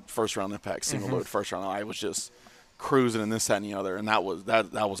loading first round impact, single load first round. I was just cruising and this, that, and the other. And that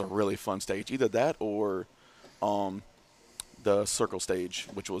was a really fun stage. Either that or the circle stage,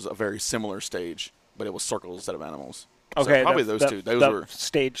 which was a very similar stage, but it was circles instead of animals. Okay, so probably those two. Those were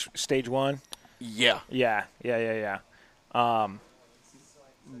stage one. Yeah. Yeah.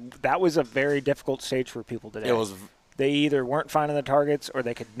 That was a very difficult stage for people today. It was. They either weren't finding the targets or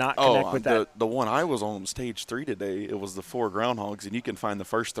they could not connect with that. The one I was on stage 3 today, it was the 4 groundhogs, and you can find the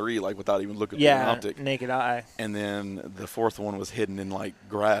first 3 like without even looking through an optic. Naked eye. And then the 4th one was hidden in like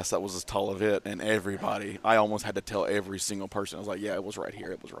grass that was as tall of it, and I almost had to tell every single person. I was like, yeah, it was right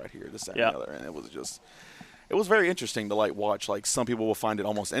here, this, that, and the other. And it was very interesting to like watch. Like some people will find it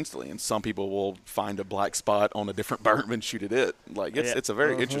almost instantly, and some people will find a black spot on a different berm and shoot at it. Like it's a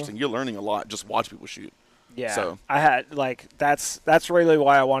very interesting. You're learning a lot. Just watch people shoot. Yeah, so I had that's really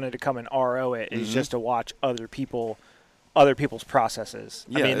why I wanted to come and RO it is just to watch other people's processes.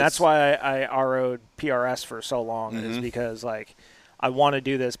 Yeah, I mean, that's why I RO'd PRS for so long is because like I want to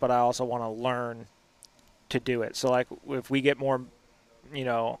do this, but I also want to learn to do it. So like if we get more,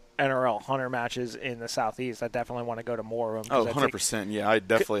 NRL Hunter matches in the Southeast, I definitely want to go to more of them. Oh, 100%. Yeah, I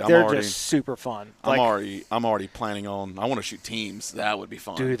definitely. They're just super fun. I'm already planning on. I want to shoot teams. That would be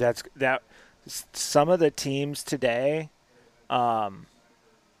fun, dude. Some of the teams today, the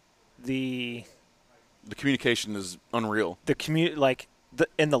communication is unreal.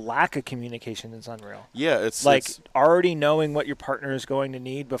 And the lack of communication is unreal. Yeah, it's already knowing what your partner is going to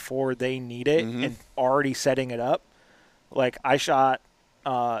need before they need it and already setting it up. Like I shot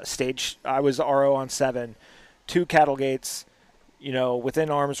stage. I was RO on 7, 2 cattle gates, within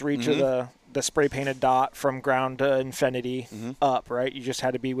arm's reach of the spray painted dot from ground to infinity up, right? You just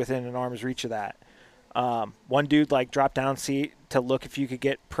had to be within an arm's reach of that. One dude dropped down seat to look if you could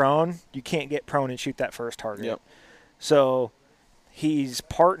get prone. You can't get prone and shoot that first target. Yep. So he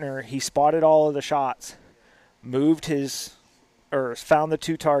spotted all of the shots, found the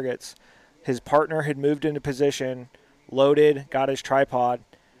 2 targets. His partner had moved into position, loaded, got his tripod.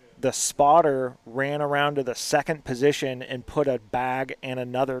 The spotter ran around to the second position and put a bag and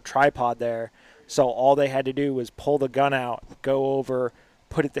another tripod there. So all they had to do was pull the gun out, go over,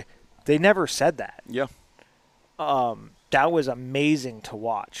 put it there. They never said that. Yeah. That was amazing to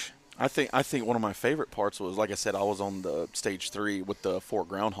watch. I think one of my favorite parts was, like I said, I was on the stage 3 with the 4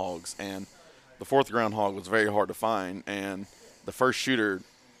 groundhogs, and the 4th groundhog was very hard to find. And the first shooter,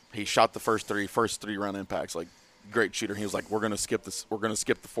 he shot the first 3 round impacts, great shooter. He was like, we're going to skip this. We're going to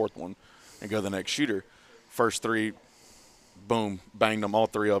skip the 4th one and go to the next shooter. First 3, boom, banged them, all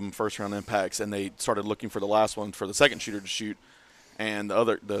 3 of them, first round impacts. And they started looking for the last one for the second shooter to shoot. And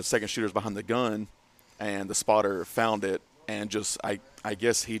the second shooter's behind the gun, and the spotter found it. And I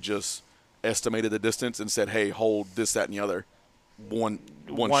guess he just estimated the distance and said, hey, hold this, that, and the other. One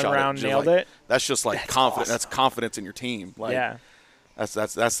shot round nailed it. That's just confidence. Awesome. That's confidence in your team. Yeah.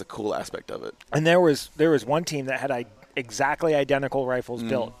 That's the cool aspect of it. And there was one team that had exactly identical rifles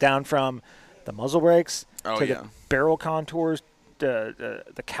built, down from the muzzle brakes to the barrel contours,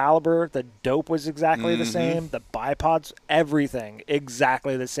 the caliber, the dope was exactly the same, the bipods, everything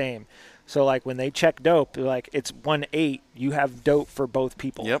exactly the same. So when they check dope, it's 1-8, you have dope for both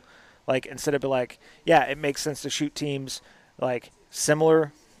people. Yep. Instead of it makes sense to shoot teams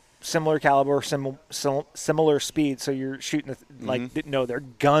similar caliber, similar speed. So you're shooting no, their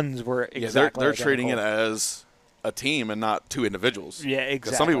guns were exactly. They're treating it as a team and not 2 individuals. Yeah,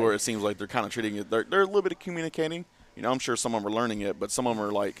 exactly. Some people, it seems like they're kind of treating it. They're a little bit of communicating. I'm sure some of them are learning it, but some of them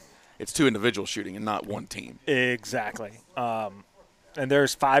are it's 2 individuals shooting and not 1 team. Exactly. And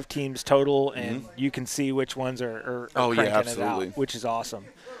there's 5 teams total, and you can see which ones are cranking it out, which is awesome.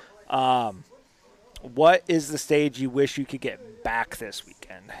 What is the stage you wish you could get back this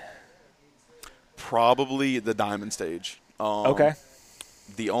weekend? Probably the diamond stage. Okay.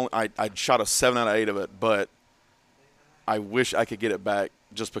 I shot a 7 out of 8 of it, but I wish I could get it back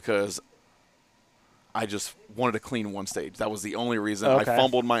just because I just wanted to clean one stage. That was the only reason. Okay. I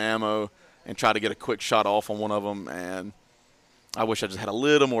fumbled my ammo and tried to get a quick shot off on one of them, and I wish I just had a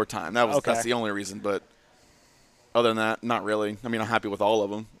little more time. That's the only reason. But other than that, not really. I mean, I'm happy with all of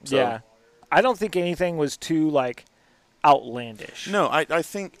them. So. Yeah. I don't think anything was too outlandish. No, I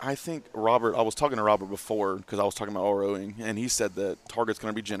think Robert. I was talking to Robert before because I was talking about ROing, and he said that target's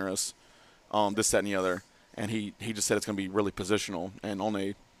going to be generous, this, that, and the other, and he just said it's going to be really positional. And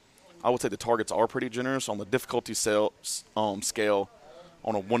I would say the targets are pretty generous on the difficulty scale.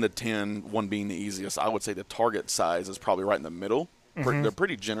 On a 1 to 10, 1 being the easiest, I would say the target size is probably right in the middle. They're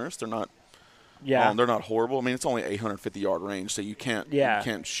pretty generous. They're not. Yeah. They're not horrible. I mean, it's only 850-yard range, so you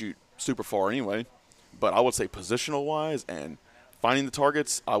can't shoot super far anyway. But I would say positional wise and finding the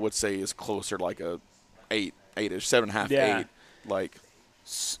targets, I would say is closer to a 8 8-ish, 7.5, Yeah. 8. Like,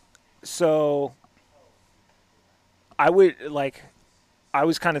 So I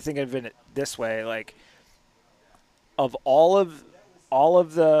was kind of thinking of it this way, like, of all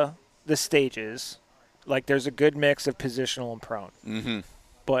of the stages, like, there's a good mix of positional and prone. mm-hmm.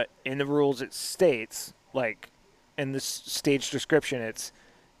 But in the rules, it states, like, in the stage description, it's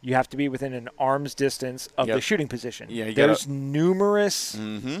you have to be within an arm's distance of the shooting position. Yeah, there's numerous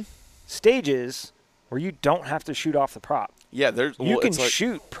mm-hmm. stages where you don't have to shoot off the prop. Yeah, there's You can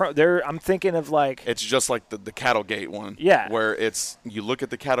shoot. I'm thinking of, like, it's just like the cattle gate one. Yeah. Where it's you look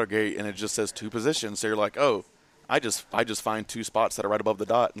at the cattle gate and it just says 2 positions. So you're like, oh, I just find 2 spots that are right above the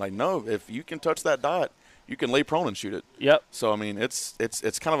dot. Like, no, if you can touch that dot, you can lay prone and shoot it. Yep. So I mean, it's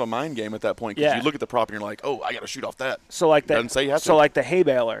kind of a mind game at that point because you look at the prop and you're like, oh, I got to shoot off that. So like that. Doesn't say you have so to. like the hay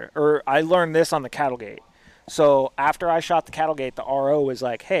baler, or I learned this on the cattle gate. So after I shot the cattle gate, the RO was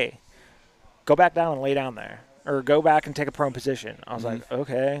like, hey, go back down and lay down there. Or go back and take a prone position. I was like,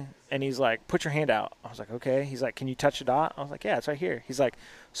 okay. And he's like, put your hand out. I was like, okay. He's like, can you touch the dot? I was like, yeah, it's right here. He's like,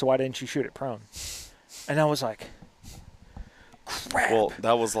 so why didn't you shoot it prone? And I was like, crap. Well,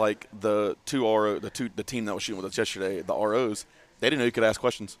 that was like the team that was shooting with us yesterday, the ROs. They didn't know you could ask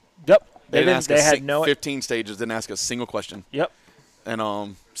questions. Yep. They had 15 stages, didn't ask a single question. Yep.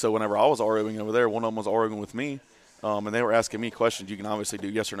 And so whenever I was ROing over there, one of them was ROing with me, and they were asking me questions. You can obviously do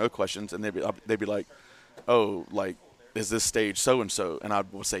yes or no questions, and they'd be like, oh, like, is this stage so-and-so? And I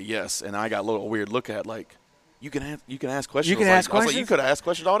would say yes. And I got a little weird look at, like, you can ask questions. You can ask questions? I was like, you could have asked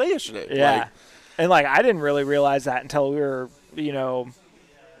questions all day yesterday. Yeah. Like, and, like, I didn't really realize that until we were,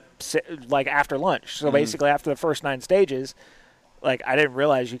 like, after lunch. So basically after the first 9 stages, like, I didn't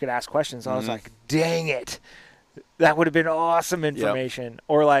realize you could ask questions. I was like, dang it. That would have been awesome information. Yep.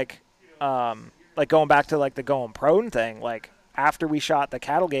 Or, like going back to, like, the going prone thing, like, after we shot the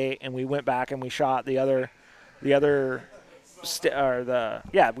cattle gate and we went back and we shot we shot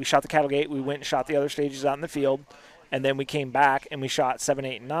the cattle gate, we went and shot the other stages out in the field, and then we came back and we shot 7,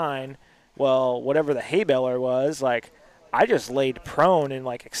 8, and 9. Well, whatever the hay baler was, like, I just laid prone and,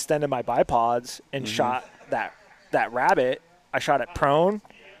 like, extended my bipods and shot that rabbit. I shot it prone,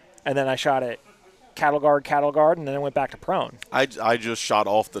 and then I shot it cattle guard, and then I went back to prone. I just shot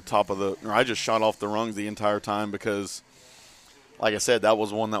off the rungs the entire time because, like I said, that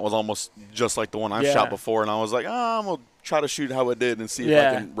was one that was almost just like the one I've shot before, and I was like, I'm going to try to shoot how it did and see if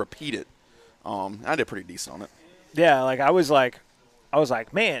I can repeat it. I did pretty decent on it. Yeah, like, I was like,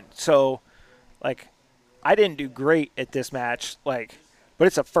 man, so, like, I didn't do great at this match, like, but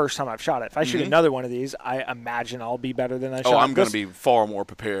it's the first time I've shot it. If I shoot another one of these, I imagine I'll be better than I shot. Oh, I'm going to be far more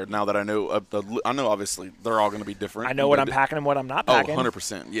prepared now that I know. I know, obviously, they're all going to be different. I know what I'm packing and what I'm not packing. Oh,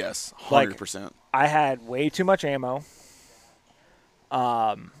 100%, yes, 100%. Like, I had way too much ammo.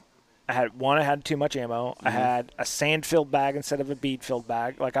 I had too much ammo. I had a sand-filled bag instead of a bead-filled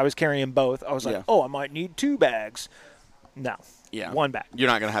bag. Like, I was carrying both. I was like, I might need 2 bags. No. Yeah. 1 bag. You're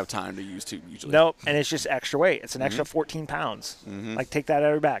not going to have time to use 2 usually. Nope, and it's just extra weight. It's an extra 14 pounds. Like, take that out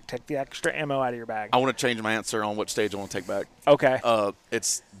of your bag. Take the extra ammo out of your bag. I want to change my answer on which stage I want to take back. Okay.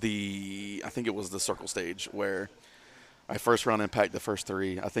 It's I think it was the circle stage where I first round impact the first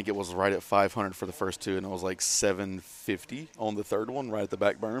 3. I think it was right at 500 for the first 2, and I was like 750 on the third one, right at the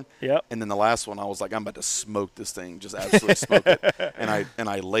back berm. Yep. And then the last one, I was like, I'm about to smoke this thing, just absolutely smoke it. And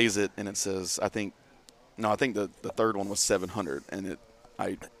I lays it, and it says, I think the third one was 700, and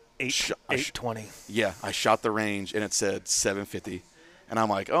 820. Yeah, I shot the range, and it said 750, and I'm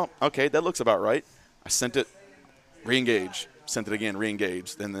like, oh, okay, that looks about right. I sent it, re-engage, sent it again,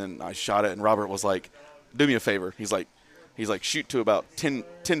 re-engaged, and then I shot it, and Robert was like, do me a favor. He's like, shoot to about 10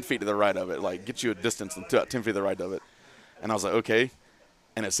 feet to the right of it, like, get you a distance to about 10 feet to the right of it. And I was like, okay.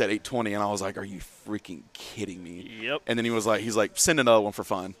 And it said 820, and I was like, are you freaking kidding me? Yep. And then he's like, send another one for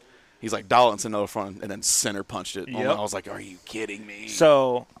fun. He's like, dial it and send another one, and then center punched it. Yep. I was like, are you kidding me?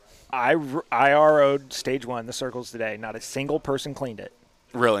 So I RO'd stage 1, the circles today. Not a single person cleaned it.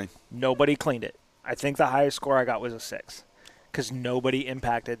 Really? Nobody cleaned it. I think the highest score I got was a 6 because nobody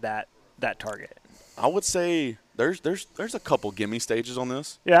impacted that target. I would say there's a couple gimme stages on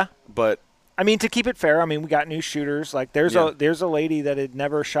this. Yeah. But I mean, to keep it fair, I mean, we got new shooters. Like, there's a lady that had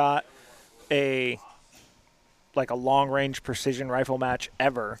never shot a long range precision rifle match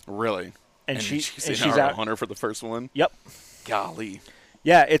ever. Really? And she's out Hunter for the first one. Yep. Golly.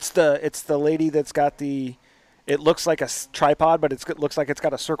 Yeah, it's the lady that's got the. It looks like a tripod, but it looks like it's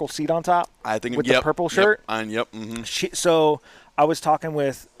got a circle seat on top. I think with the purple shirt. Yep. Mm-hmm. So I was talking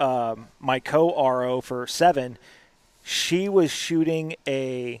with my co-RO for 7. She was shooting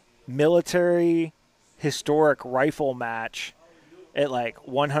a military historic rifle match at like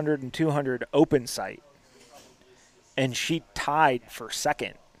 100 and 200 open sight. and she tied for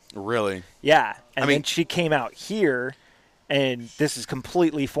second. Really? Yeah, and then she came out here, and this is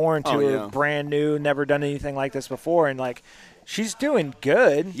completely foreign to her, brand new, never done anything like this before, and like she's doing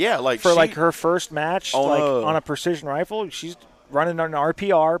good. Yeah, like for like her first match, on a precision rifle, she's running an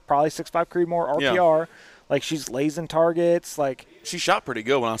RPR, probably 6.5 Creedmoor RPR. Yeah. Like she's lasing targets. Like she shot pretty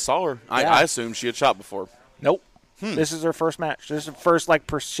good when I saw her. I assumed she had shot before. Nope. This is her first match. This is her first like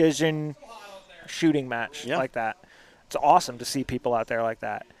precision shooting match like that. It's awesome to see people out there like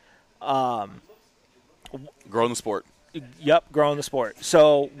that. Growing the sport. Yep, growing the sport.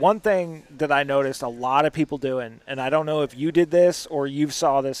 So one thing that I noticed a lot of people doing, and I don't know if you did this or you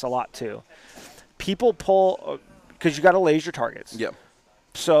saw this a lot too, people pull because you got to laser targets. Yep.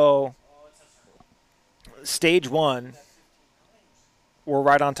 So stage 1, we're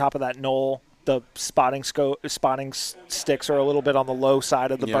right on top of that knoll. The spotting sticks are a little bit on the low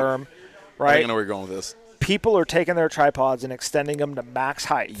side of the berm, right? I think I know where you're going with this. People are taking their tripods and extending them to max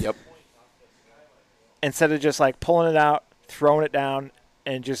height. Yep. Instead of just like pulling it out, throwing it down,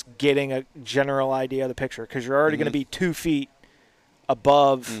 and just getting a general idea of the picture, because you're already going to be 2 feet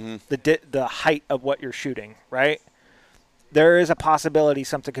above the height of what you're shooting, right? There is a possibility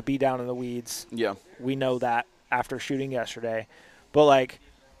something could be down in the weeds. Yeah. We know that after shooting yesterday. But like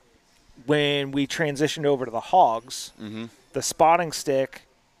when we transitioned over to the hogs, the spotting stick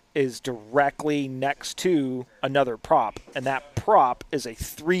is directly next to another prop, and that prop is a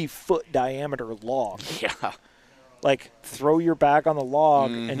 3-foot diameter log. Yeah. Like throw your bag on the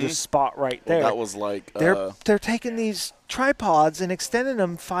log and just spot right there. Well, that was like they're taking these tripods and extending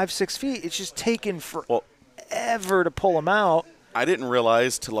them 5-6 feet. It's just taking forever to pull them out. I didn't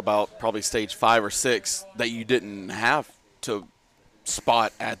realize till about probably stage 5 or 6 that you didn't have to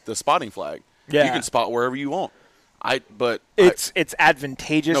spot at the spotting flag. Yeah. You can spot wherever you want. It's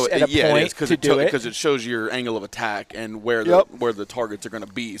advantageous at a point to do it because it shows your angle of attack and where the targets are going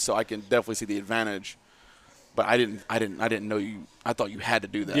to be. So I can definitely see the advantage. But I didn't know you. I thought you had to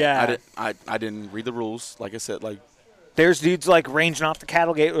do that. Yeah. I didn't read the rules. Like I said, like there's dudes like ranging off the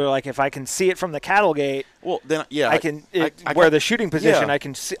cattle gate, or like if I can see it from the cattle gate. Well, then I can where the shooting position I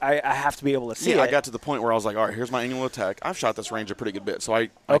can see. I have to be able to see it. I got to the point where I was like, all right, here's my angle of attack. I've shot this range a pretty good bit, so I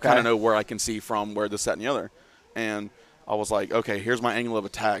kind of know where I can see from where this, that, and the other. And I was like, okay, here's my angle of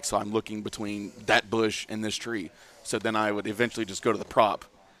attack, so I'm looking between that bush and this tree. So then I would eventually just go to the prop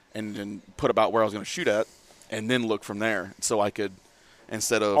and then put about where I was going to shoot at and then look from there. So I could,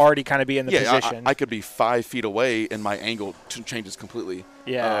 instead of already kind of be in the position. I could be 5 feet away and my angle changes completely.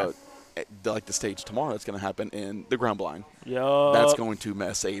 Yeah. Like the stage tomorrow, that's going to happen in the ground blind. Yo. That's going to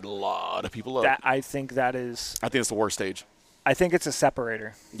mess a lot of people up. I think it's the worst stage. I think it's a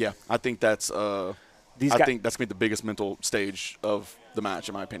separator. Yeah, I think that's I think that's going to be the biggest mental stage of the match,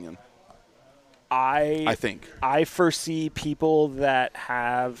 in my opinion. I think. I foresee people that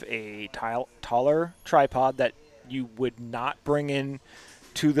have a taller tripod that you would not bring in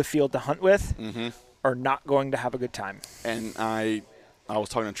to the field to hunt with are not going to have a good time. And I was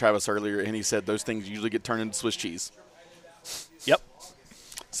talking to Travis earlier, and he said those things usually get turned into Swiss cheese. Yep.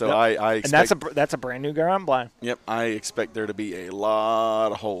 So I expect, and that's a brand new ground blind. Yep, I expect there to be a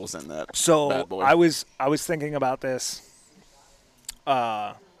lot of holes in that. So bad boy. I was thinking about this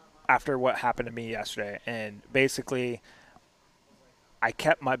after what happened to me yesterday, and basically I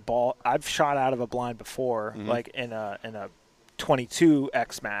kept my ball. I've shot out of a blind before, like in a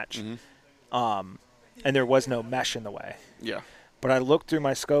 22x match, and there was no mesh in the way. Yeah. But I looked through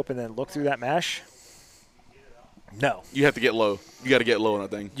my scope and then looked through that mesh. No. You have to get low. You got to get low on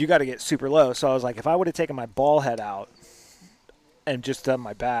that thing. You got to get super low. So I was like, if I would have taken my ball head out and just done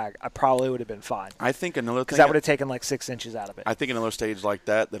my bag, I probably would have been fine. I think another thing. Because that would have taken like 6 inches out of it. I think another stage like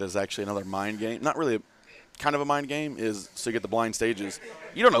that is actually another mind game. Not really kind of a mind game is so you get the blind stages.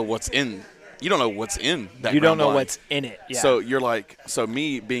 You don't know what's in. You don't know what's in that. You don't know blind. what's in it. Yeah. So you're like,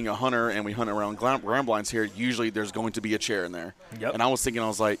 me being a hunter and we hunt around ground blinds here, usually there's going to be a chair in there. Yep. And I was thinking, I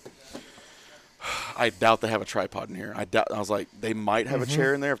was like, I doubt they have a tripod in here. I was like, they might have a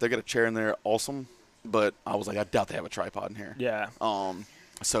chair in there. If they get a chair in there, awesome. But I was like, I doubt they have a tripod in here. Yeah.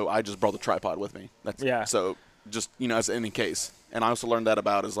 So I just brought the tripod with me. So just, as any case. And I also learned that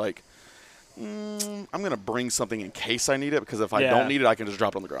about is like, I'm going to bring something in case I need it, because if I don't need it, I can just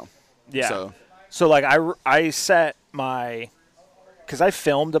drop it on the ground. Yeah. So like I set my – because I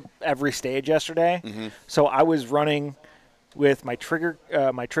filmed every stage yesterday. So I was running with my trigger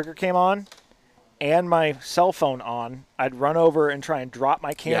cam on and my cell phone on. I'd run over and try and drop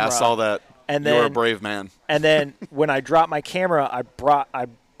my camera. Yeah, I saw that. And then, you're a brave man. And then when I dropped my camera, I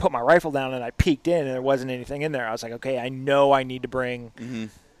put my rifle down and I peeked in, and there wasn't anything in there. I was like, okay, I know I need to bring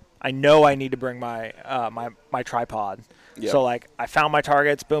I know I need to bring my my tripod. Yep. So like I found my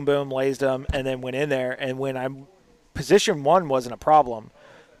targets, boom, boom, lased them, and then went in there. And when position 1 wasn't a problem.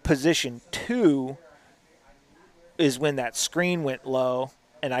 Position 2 is when that screen went low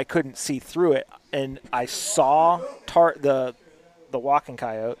and I couldn't see through it, and I saw the walking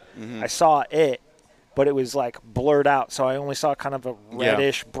coyote. I saw it, but it was like blurred out, so I only saw kind of a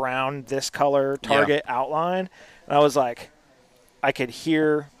reddish brown this color target outline, and I was like, I could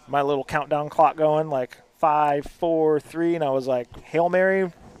hear my little countdown clock going like 5, 4, 3, and I was like, Hail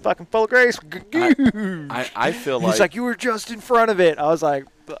Mary, fucking full of grace. I feel like he's like, you were just in front of it. I was like,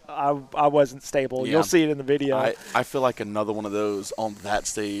 I wasn't stable. Yeah. You'll see it in the video. I feel like another one of those on that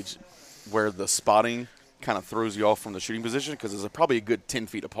stage where the spotting kind of throws you off from the shooting position because it's probably a good 10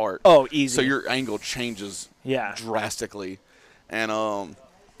 feet apart. Oh, easy. So your angle changes drastically. And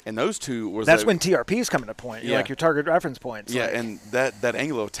those two was that's when TRPs come into point. Yeah. Like your target reference points. Yeah, like, and that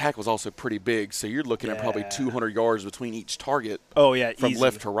angle of attack was also pretty big. So you're looking at probably 200 yards between each target. Oh, yeah, from easy.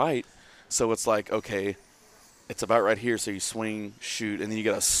 left to right. So it's like, okay, it's about right here. So you swing, shoot, and then you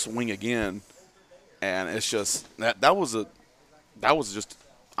got to swing again. And it's just that was just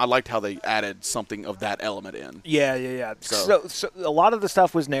I liked how they added something of that element in. Yeah. So a lot of the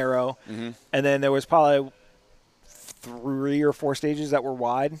stuff was narrow, and then there was probably 3 or 4 stages that were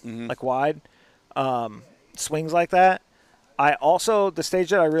wide, like wide swings like that. The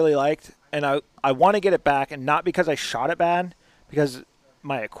stage that I really liked, and I want to get it back, and not because I shot it bad, because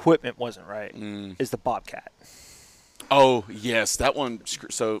my equipment wasn't right, is the Bobcat. Oh, yes, that one.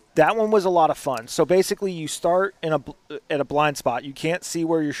 So that one was a lot of fun. So basically, you start at a blind spot. You can't see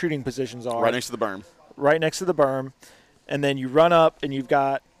where your shooting positions are. Right next to the berm. Right next to the berm, and then you run up, and you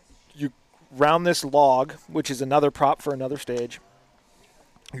round this log, which is another prop for another stage.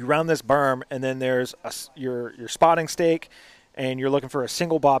 You round this berm, and then there's your spotting stake, and you're looking for a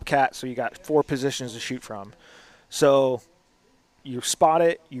single Bobcat. So you got 4 positions to shoot from. So you spot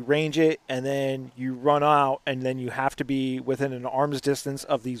it, you range it, and then you run out, and then you have to be within an arm's distance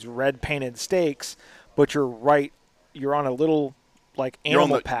of these red painted stakes, but you're on a little like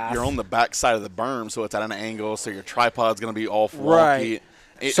animal path. You're on the back side of the berm, so it's at an angle, so your tripod's going to be off wonky. Right.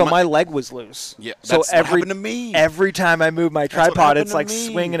 So my leg was loose. Yeah, so that's what happened to me. Every time I move my tripod, it's like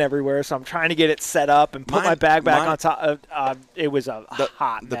swinging everywhere. So I'm trying to get it set up and put my bag back on top. It was a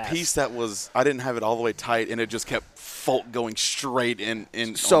hot mess. The piece that was, I didn't have it all the way tight, and it just kept going straight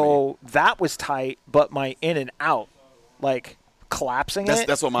in. So that was tight, but my in and out, like collapsing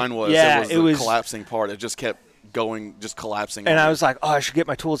That's what mine was. Yeah, it was the collapsing part. It just kept going, just collapsing. And I was like, oh, I should get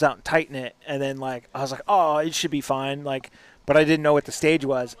my tools out and tighten it. And then like I was like, oh, it should be fine. Like. But I didn't know what the stage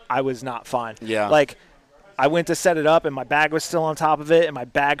was. I was not fine. Yeah. Like, I went to set it up, and my bag was still on top of it, and my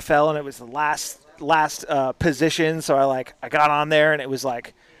bag fell, and it was the last position. So I got on there, and it was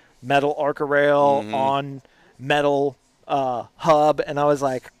like metal Arca rail on metal hub, and I was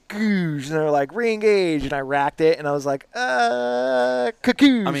like, goosh, and they're like, re-engage, and I racked it, and I was like,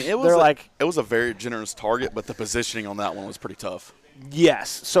 cuckoo. I mean, it was a very generous target, but the positioning on that one was pretty tough. Yes.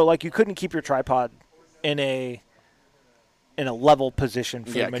 So, like, you couldn't keep your tripod in a level position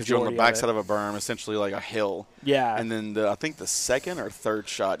for the majority of it. Yeah, because you're on the backside of a berm, essentially like a hill. Yeah. And then I think the second or third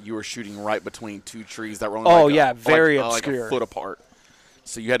shot, you were shooting right between 2 trees that were only very obscure. Like a foot apart.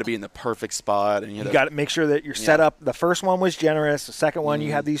 So you had to be in the perfect spot. And you got to make sure that you're set up. The first one was generous. The second one,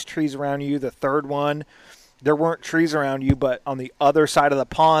 you had these trees around you. The third one, there weren't trees around you, but on the other side of the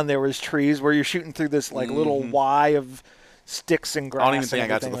pond, there was trees where you're shooting through this like little Y of sticks and grass. I don't even think I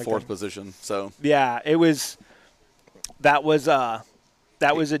got to the 4th position. So yeah, it was... That was a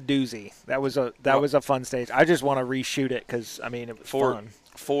doozy. That was a fun stage. I just want to reshoot it because it was fun.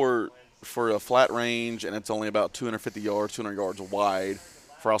 For a flat range, and it's only about 250 yards, 200 yards wide.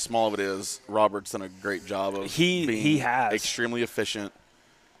 For how small it is, Robert's done a great job of he has extremely efficient.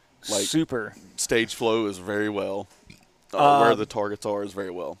 Like super stage flow is very well. Where the targets are is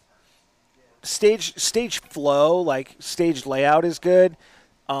very well. Stage flow, like stage layout, is good.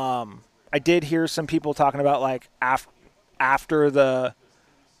 I did hear some people talking about like after the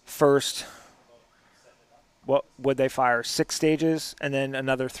first, what would they fire, 6 stages and then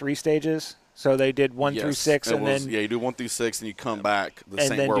another 3 stages? So they did 1 through 6, and then you do 1 through 6 and you come back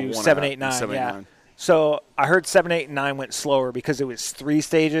and then do 7, 8, 9. Yeah. So I heard 7, 8, and 9 went slower because it was 3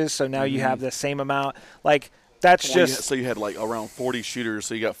 stages. So now you have the same amount. Like that's so you had like around 40 shooters.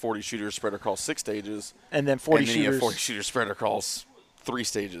 So you got 40 shooters spread across 6 stages, and then 40 shooters. You have 40 shooters spread across 3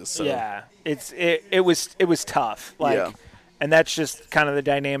 stages. So. Yeah, it was tough. Like, and that's just kind of the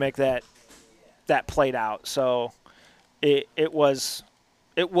dynamic that played out. So it was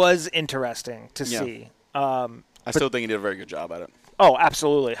interesting to see. I still think he did a very good job at it. Oh,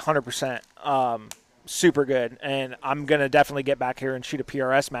 absolutely, 100%. Super good, and I'm gonna definitely get back here and shoot a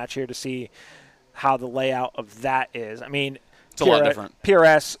PRS match here to see how the layout of that is. I mean, it's a lot different.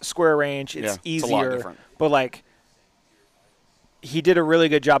 PRS square range, it's It's a easier, lot different. but like he did a really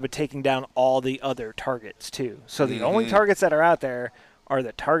good job of taking down all the other targets too. So the only targets that are out there are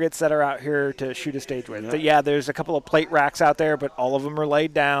the targets that are out here to shoot a stage with. But yeah, there's a couple of plate racks out there, but all of them are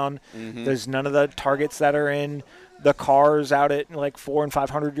laid down. There's none of the targets that are in the cars out at like 400 and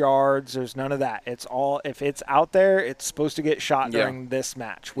 500 yards. There's none of that. It's all, if it's out there, it's supposed to get shot during this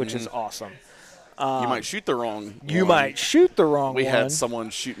match, which is awesome. You might shoot the wrong You one. might shoot the wrong We one. had someone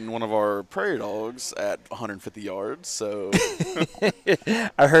shooting one of our prairie dogs at 150 yards, so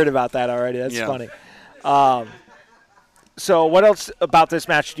I heard about that already. That's Yeah. funny. So what else about this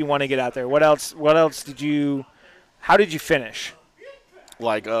match do you want to get out there? What else how did you finish?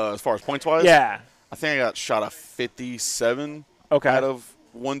 like as far as points wise, Yeah. I think I got shot a 57 Okay. out of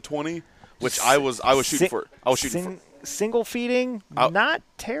 120, which I was shooting for. Single feeding, not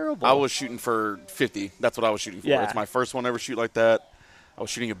terrible. I was shooting for 50. That's what I was shooting for. Yeah. It's my first one ever shoot like that. I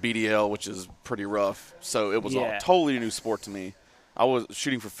was shooting a BDL, which is pretty rough. So it was Yeah. a totally new sport to me. I was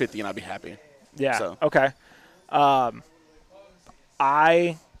shooting for 50, and I'd be happy. Yeah. So. Okay.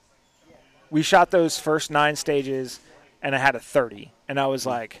 We shot those first 9 stages, and I had a 30, and I was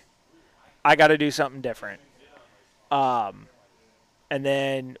like, I got to do something different. And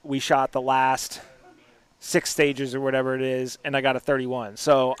then we shot the last 6 stages or whatever it is, and I got a 31.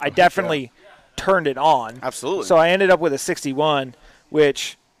 So I definitely turned it on. Absolutely. So I ended up with a 61,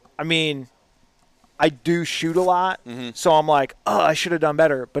 which, I mean, I do shoot a lot. So I'm like, oh, I should have done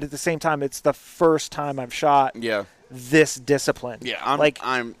better. But at the same time, it's the first time I've shot this discipline. Yeah,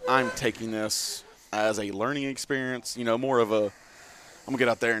 I'm taking this as a learning experience. You know, more of a I'm gonna get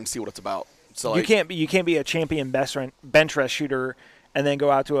out there and see what it's about. So you can't be a champion bench rest shooter and then go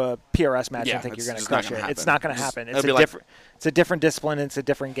out to a PRS match and think you're going to crush it. It's not going to happen. It's a different discipline. It's a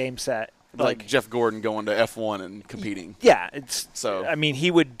different game set. Like Jeff Gordon going to F1 and competing. Yeah, I mean,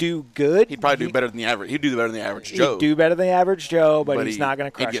 he would do good. He'd probably do better than the average. He'd do better than the average Joe. He'd do better than the average Joe, but he's not going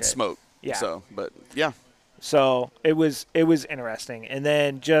to crush it. He'd get smoked. Yeah. So, but yeah. So it was interesting, and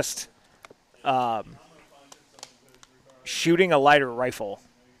then just shooting a lighter rifle.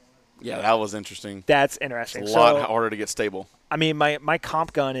 Yeah, that was interesting. That's interesting. It's a lot harder to get stable. I mean, my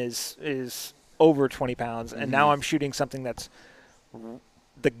comp gun is over 20 pounds, and now I'm shooting something that's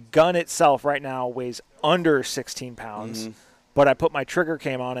the gun itself right now weighs under 16 pounds, but I put my trigger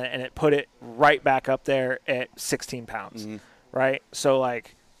cam on it, and it put it right back up there at 16 pounds, right? So,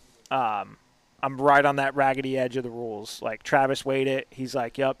 like, I'm right on that raggedy edge of the rules. Like, Travis weighed it. He's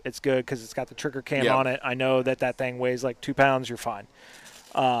like, yep, it's good because it's got the trigger cam on it. I know that thing weighs like 2 pounds. You're fine.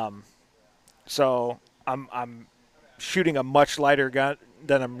 So I'm shooting a much lighter gun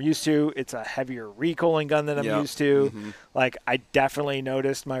than I'm used to. It's a heavier recoiling gun than I'm used to. Like, I definitely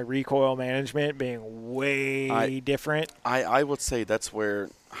noticed my recoil management being way different. I would say that's where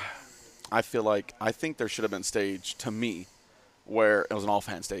I think there should have been stage, to me, where it was an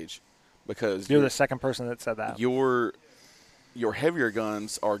offhand stage. Because you're the second person that said that. Your heavier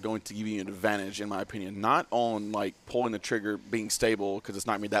guns are going to give you an advantage, in my opinion, not on like pulling the trigger, being stable, because it's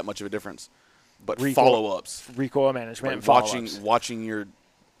not made that much of a difference, but follow-ups, recoil management,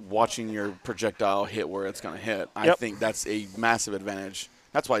 watching your projectile hit where it's going to hit. I think that's a massive advantage.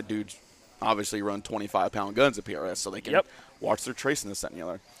 That's why dudes obviously run 25-pound guns at PRS, so they can watch their tracing this, that, and the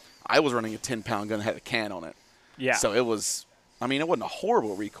other. I was running a 10-pound gun that had a can on it. Yeah. So it was. I mean, it wasn't a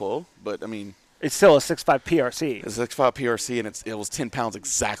horrible recoil, but, I mean. It's still a 6.5 PRC. It's a 6.5 PRC, and it was 10 pounds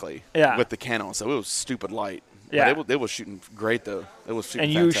exactly with the can on, so it was stupid light. Yeah. But it was shooting great, though. It was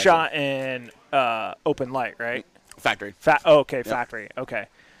shooting fantastic. You shot in open light, right? Factory. Factory. Okay.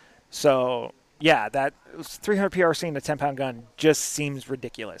 So, yeah, that 300 PRC in a 10-pound gun just seems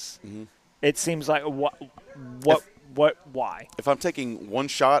ridiculous. It seems like, why? If I'm taking one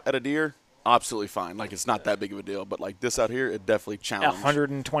shot at a deer, absolutely fine. Like, it's not that big of a deal. But, like, this out here, it definitely challenged.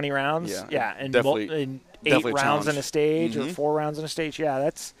 120 rounds? Yeah. And definitely 8 rounds in a stage or 4 rounds in a stage. Yeah,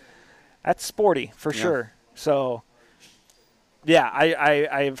 that's sporty for sure. So, yeah,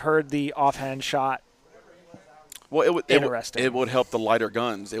 I've heard the offhand shot. Well, interesting. It would help the lighter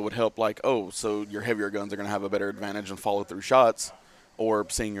guns. It would help, like, so your heavier guns are going to have a better advantage in follow-through shots or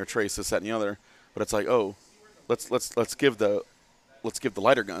seeing your trace, this, that, and the other. But it's like, let's give the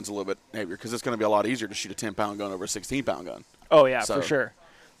lighter guns a little bit heavier because it's going to be a lot easier to shoot a 10-pound gun over a 16-pound gun. Oh yeah, for sure.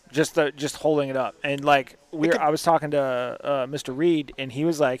 Just holding it up, and like I was talking to Mr. Reed, and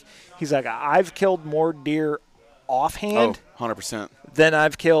he's like, I've killed more deer offhand, 100%, than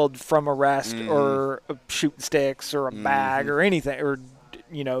I've killed from a rest or shooting sticks or a bag or anything, or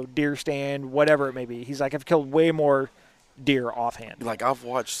deer stand, whatever it may be. He's like, I've killed way more deer offhand. Like, I've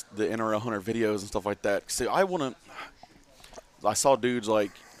watched the NRL Hunter videos and stuff like that. See, I saw dudes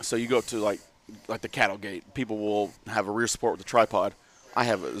so you go up to like the cattle gate. People will have a rear support with a tripod. I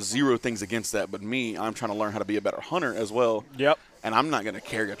have zero things against that, but I'm trying to learn how to be a better hunter as well. Yep. And I'm not going to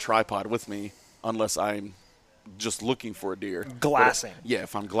carry a tripod with me unless I'm just looking for a deer. Glassing.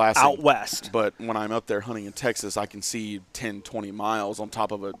 If I'm glassing. Out west. But when I'm up there hunting in Texas, I can see 10, 20 miles on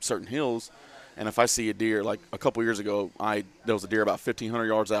top of certain hills. And if I see a deer, like a couple years ago, there was a deer about 1,500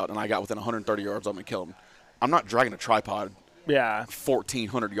 yards out, and I got within 130 yards, I'm going to kill him. I'm not dragging a tripod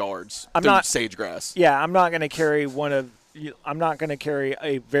 1,400 yards through sage grass. Yeah, I'm not going to carry I'm not going to carry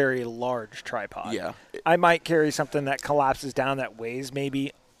a very large tripod. Yeah. I might carry something that collapses down that weighs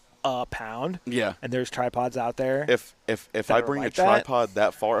maybe a pound. Yeah. And there's tripods out there. If I bring a tripod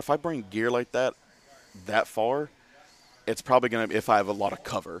that far, if I bring gear like that far, it's probably going to, if I have a lot of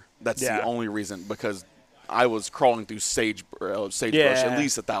cover. That's the only reason, because I was crawling through sagebrush at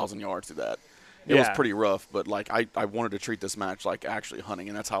least 1,000 yards through that. It was pretty rough, but like I wanted to treat this match like actually hunting,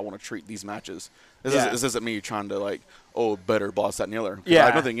 and that's how I want to treat these matches. This isn't me trying to better boss that and the other. I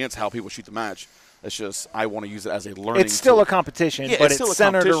have nothing against how people shoot the match. It's just I want to use it as a learning. It's still a competition, but it's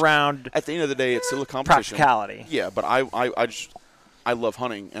centered around. At the end of the day, it's still a competition. Practicality. Yeah, but I love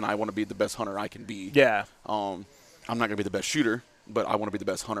hunting, and I want to be the best hunter I can be. Yeah. I'm not going to be the best shooter, but I want to be the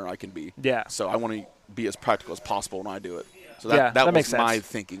best hunter I can be. Yeah. So I want to be as practical as possible when I do it. So that was makes sense. My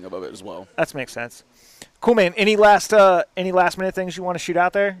thinking of it as well. That makes sense. Cool, man. Any last minute things you want to shoot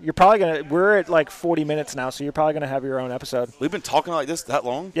out there? You're probably we're at like 40 minutes now, so you're probably gonna have your own episode. We've been talking like this that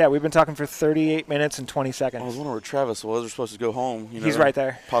long? Yeah, we've been talking for 38 minutes and 20 seconds. I was wondering where Travis was. They're supposed to go home. He's right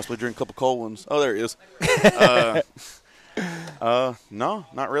there. Possibly drink a couple cold ones. Oh, there he is. No,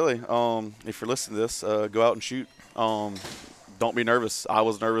 not really. If you're listening to this, go out and shoot. Don't be nervous. I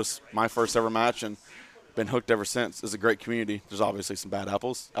was nervous my first ever match, and been hooked ever since. It's a great community. There's obviously some bad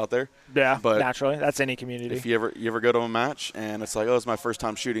apples out there. Yeah, but naturally. That's any community. If you ever go to a match and it's like, it's my first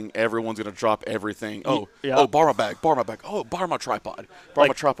time shooting, everyone's going to drop everything. Yeah. Borrow my bag. Oh, borrow my tripod. My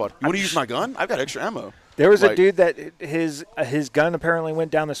tripod. You want to use my gun? I've got extra ammo. There was a dude that his gun apparently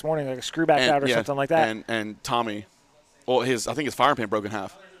went down this morning, like a screw back out or something like that. And Tommy, I think his firing pin broke in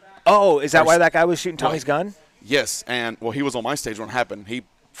half. Oh, is that why that guy was shooting Tommy's gun? Yes, and he was on my stage when it happened. He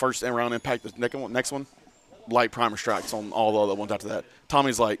first round impact, the next one, light primer strikes on all the other ones after that.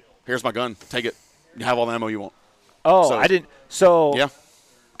 Tommy's like, here's my gun. Take it. You have all the ammo you want. Oh, I didn't. So, yeah.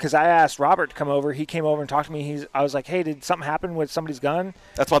 Because I asked Robert to come over. He came over and talked to me. I was like, hey, did something happen with somebody's gun?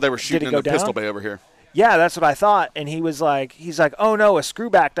 That's why they were shooting in the pistol bay over here. Yeah, that's what I thought. And he's like, oh, no, a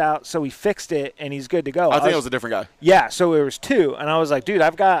screw backed out, so he fixed it, and he's good to go. I think it was a different guy. Yeah, so it was two. And I was like, dude,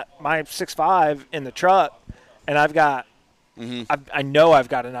 I've got my 6.5 in the truck, and I've got I know I've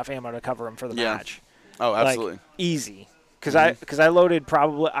got enough ammo to cover him for the match. Oh, absolutely. Easy. Because I loaded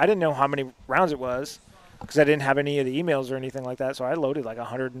I didn't know how many rounds it was because I didn't have any of the emails or anything like that. So I loaded like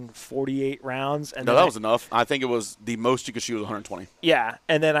 148 rounds. And that was enough. I think it was the most you could shoot was 120. Yeah.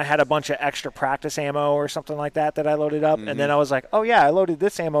 And then I had a bunch of extra practice ammo or something like that I loaded up. And then I was like, oh, yeah, I loaded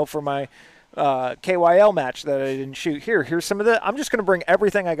this ammo for my KYL match that I didn't shoot. Here's some of I'm just going to bring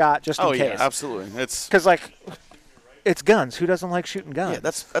everything I got just in case. Oh, yeah, absolutely. It's because, it's guns. Who doesn't like shooting guns? Yeah,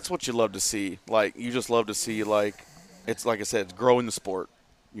 that's what you love to see. You just love to see, it's like I said, it's growing the sport,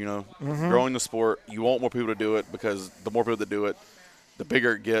 growing the sport. You want more people to do it because the more people that do it, the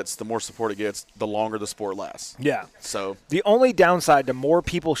bigger it gets, the more support it gets, the longer the sport lasts. Yeah. So the only downside to more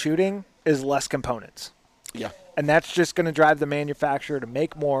people shooting is less components. Yeah. And that's just going to drive the manufacturer to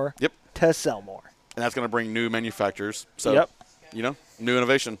make more, to sell more. And that's going to bring new manufacturers. So, new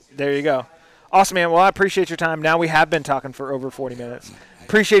innovation. There you go. Awesome, man. Well, I appreciate your time. Now we have been talking for over 40 minutes.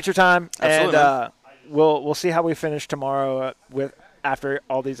 Appreciate your time. Absolutely, and we'll see how we finish tomorrow after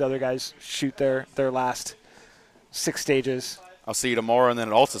all these other guys shoot their last 6 stages. I'll see you tomorrow and then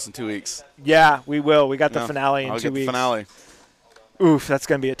at Altus in 2 weeks. Yeah, we will. We got the finale in 2 weeks. I'll get the finale. Oof, that's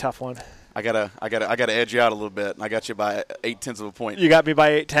going to be a tough one. I gotta edge you out a little bit. I got you by 0.8 of a point. You got me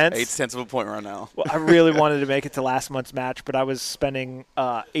by 0.8? 0.8 of a point right now. Well, I really wanted to make it to last month's match, but I was spending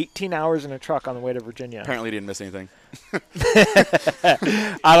 18 hours in a truck on the way to Virginia. Apparently you didn't miss anything.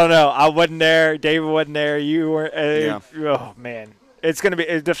 I don't know. I wasn't there. David wasn't there. You weren't. Oh, man. It's going to be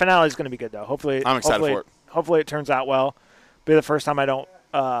 – the finale is going to be good, though. Hopefully, I'm excited for it. Hopefully it turns out well. Be the first time I don't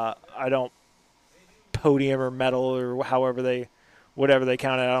podium or medal or whatever they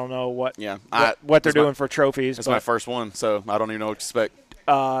count it. I don't know what they're doing for trophies. It's my first one, so I don't even know what to expect.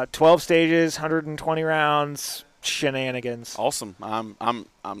 12 stages, 120 rounds, shenanigans. Awesome. I'm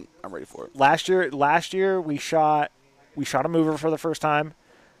ready for it. Last year we shot a mover for the first time.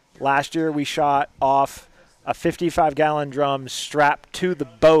 Last year we shot off a 55-gallon drum strapped to the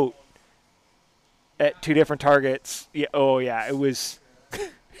boat at 2 different targets. Yeah, it was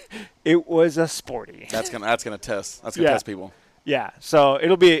it was a sporty. That's gonna test. That's gonna test people. Yeah, so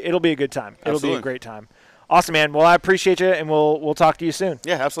it'll be a good time. It'll be a great time. Awesome, man. Well, I appreciate you, and we'll talk to you soon.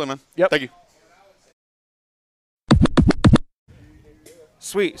 Yeah, absolutely, man. Yep. Thank you.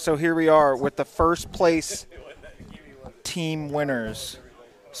 Sweet. So here we are with the first place team winners.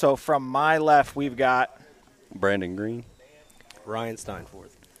 So from my left, we've got Brandon Green. Ryan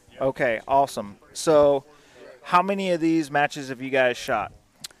Steinforth. Okay, awesome. So how many of these matches have you guys shot?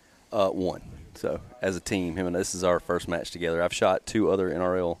 1. So as a team, him and this is our first match together. I've shot 2 other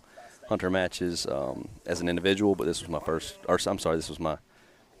NRL Hunter matches as an individual, but this was this was my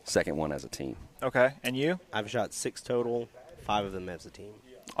second one as a team. Okay, and you? I've shot 6 total, 5 of them as a team.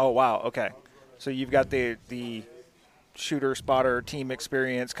 Oh, wow, okay. So you've got the shooter, spotter, team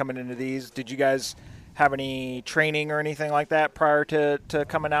experience coming into these. Did you guys have any training or anything like that prior to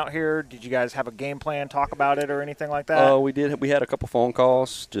coming out here? Did you guys have a game plan, talk about it, or anything like that? We did. We had a couple phone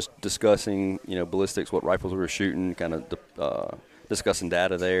calls just discussing, ballistics, what rifles we were shooting, kind of discussing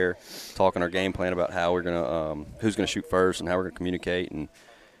data there, talking our game plan about how we're going to who's going to shoot first and how we're going to communicate, and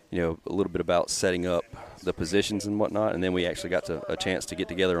a little bit about setting up the positions and whatnot. And then we actually got a chance to get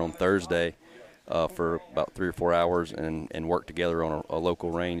together on Thursday for about 3 or 4 hours and work together on a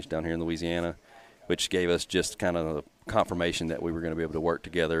local range down here in Louisiana, which gave us just kind of a confirmation that we were going to be able to work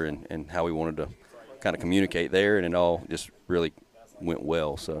together and how we wanted to kind of communicate there, and it all just really went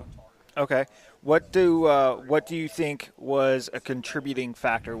well. So, okay, what do you think was a contributing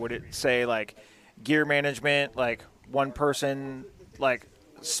factor? Would it say like gear management, like one person like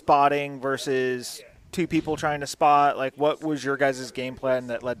spotting versus 2 people trying to spot? Like, what was your guys' game plan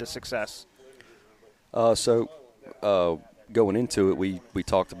that led to success? Going into it, we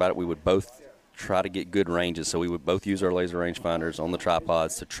talked about it. We would both try to get good ranges, so we would both use our laser rangefinders on the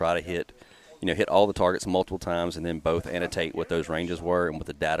tripods to try to hit all the targets multiple times, and then both annotate what those ranges were and what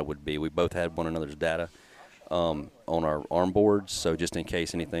the data would be. We both had one another's data on our arm boards, so just in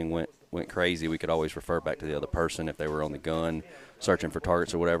case anything went crazy, we could always refer back to the other person. If they were on the gun searching for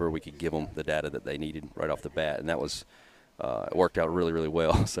targets or whatever, we could give them the data that they needed right off the bat, and that was it worked out really, really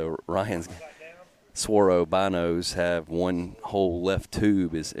well. So Ryan's Swaro binos have one whole left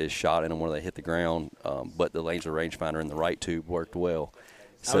tube is shot in them where they hit the ground, but the laser rangefinder in the right tube worked well.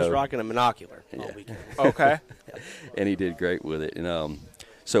 I was rocking a monocular all weekend. Okay. And he did great with it. And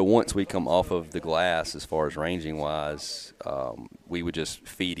so once we come off of the glass, as far as ranging wise, we would just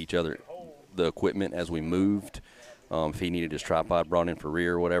feed each other the equipment as we moved. If he needed his tripod brought in for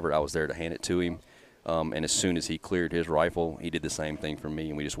rear or whatever, I was there to hand it to him. And as soon as he cleared his rifle, he did the same thing for me,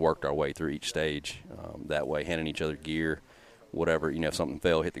 and we just worked our way through each stage that way, handing each other gear, whatever. If something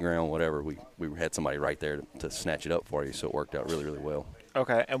fell, hit the ground, whatever, we had somebody right there to snatch it up for you, so it worked out really, really well.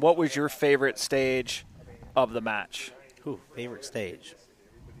 Okay, and what was your favorite stage of the match? Favorite stage?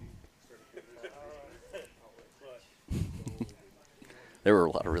 There were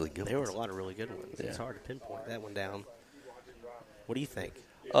a lot of really good ones. There were a lot of really good ones. Yeah. It's hard to pinpoint that one down. What do you think?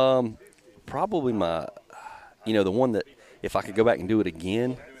 Probably my, the one that if I could go back and do it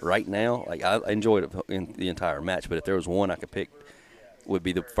again right now, like I enjoyed it in the entire match, but if there was one I could pick, would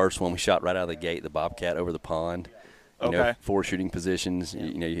be the first one we shot right out of the gate, the Bobcat over the pond. Okay. 4 shooting positions.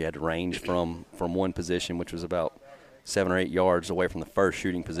 You had to range from one position, which was about 7 or 8 yards away from the first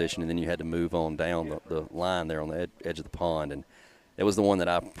shooting position, and then you had to move on down the line there on the edge of the pond. And it was the one that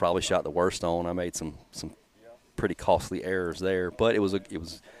I probably shot the worst on. I made some pretty costly errors there, but it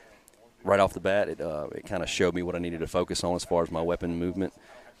was right off the bat. It kind of showed me what I needed to focus on as far as my weapon movement,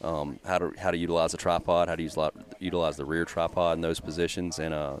 how to utilize the tripod, how to utilize the rear tripod in those positions,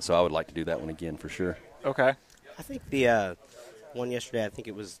 and so I would like to do that one again for sure. Okay. I think the one yesterday, I think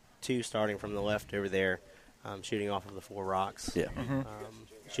it was 2 starting from the left over there, shooting off of the 4 rocks. Yeah. Mm-hmm.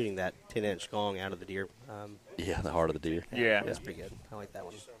 Shooting that 10-inch gong out of the deer. Yeah, the heart of the deer. Yeah. That's pretty good. I like that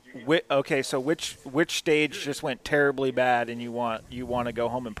one. Okay, so which stage just went terribly bad, and you want to go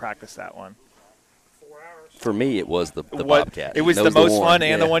home and practice that one? For me, it was the Bobcat. It was the most fun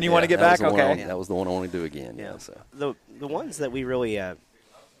and the one you want to get back? Okay. That was the one I want to do again. Yeah. So The ones that we really, I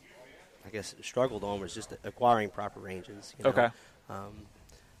guess, struggled on was just acquiring proper ranges. Okay.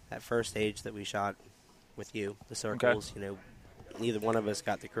 That first stage that we shot with you, the circles, neither one of us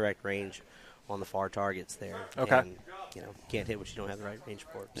got the correct range on the far targets there. Okay. And, can't hit what you don't have the right range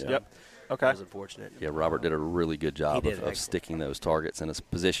for. So Yep. Okay. That was unfortunate. yeah, Robert did a really good job of sticking those targets in a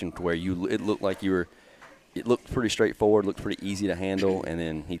position to where it looked like you were it looked pretty straightforward, looked pretty easy to handle, and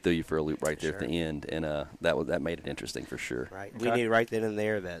then he threw you for a loop right there Sure. at the end, and that made it interesting for sure. Right. Okay. We knew right then and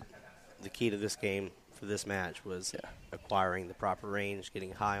there that the key to this game for this match was acquiring the proper range,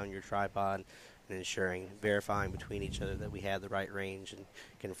 getting high on your tripod, and ensuring, verifying between each other that we had the right range and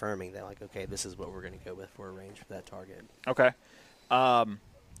confirming that, like, okay, this is what we're going to go with for a range for that target. Okay.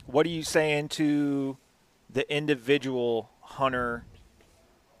 What are you saying to the individual hunter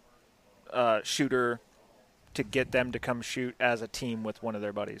shooter to get them to come shoot as a team with one of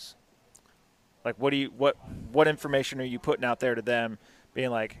their buddies? Like, what information are you putting out there to them,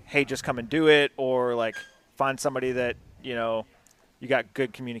 being like, hey, just come and do it, or like find somebody that you got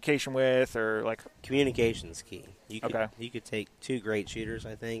good communication with, or like Communication's key. You could, Okay. you could take two great shooters,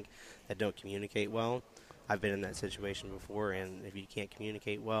 I think, that don't communicate well. I've been in that situation before, and if you can't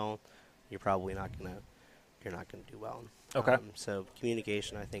communicate well, you're probably not gonna do well. Okay. So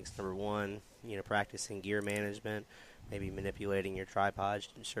communication, I think, is number one. Practicing gear management, maybe manipulating your tripod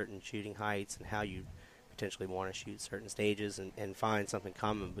to certain shooting heights and how you potentially want to shoot certain stages, and find something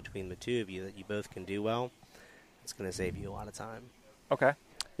common between the two of you that you both can do well. It's going to save you a lot of time. okay.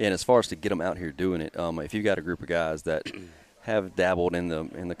 Yeah, and as far as to get them out here doing it, if you've got a group of guys that have dabbled in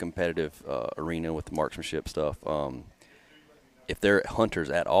the competitive arena with the marksmanship stuff, if they're hunters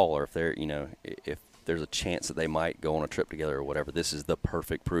at all, or if they're if there's a chance that they might go on a trip together or whatever, this is the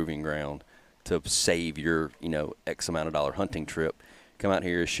perfect proving ground to save your X amount of dollar hunting trip. Come out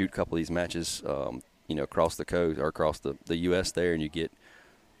here, shoot a couple of these matches, across the coast or across the U.S. there, and you get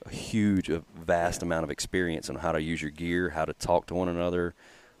a vast amount of experience on how to use your gear, how to talk to one another,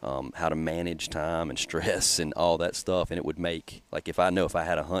 how to manage time and stress and all that stuff. And it would make, like, if I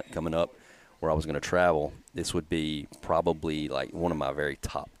had a hunt coming up where I was going to travel, this would be probably like one of my very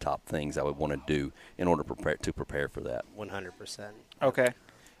top things I would want to do in order to prepare for that. 100%. Okay.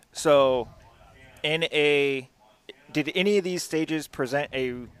 So, did any of these stages present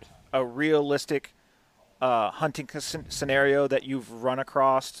a realistic hunting scenario that you've run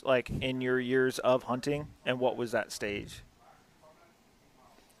across, like, in your years of hunting? And what was that stage?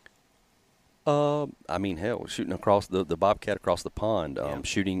 I mean, hell, shooting across the bobcat across the pond,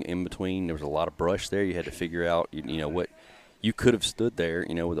 shooting in between. There was a lot of brush there. You had to figure out, what you could have stood there,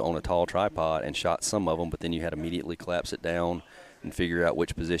 on a tall tripod and shot some of them, but then you had to immediately collapse it down and figure out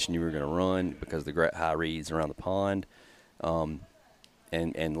which position you were going to run because of the high reeds around the pond,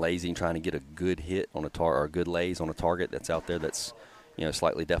 and lazing, trying to get a good hit on or a good laze on a target that's out there that's,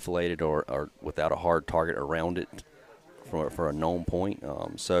 slightly deflated or without a hard target around it for a known point.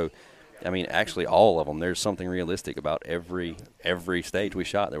 So, I mean, actually, all of them. There's something realistic about every stage we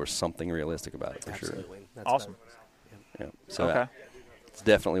shot. There was something realistic about it for Absolutely. sure. That's Awesome. Yeah. So Okay. it's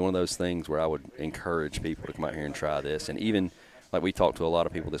definitely one of those things where I would encourage people to come out here and try this. And even like we talked to a lot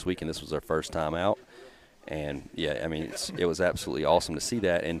of people this weekend. This was their first time out, and yeah, I mean, it was absolutely awesome to see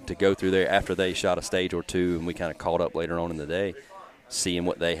that and to go through there after they shot a stage or two, and we kind of caught up later on in the day, seeing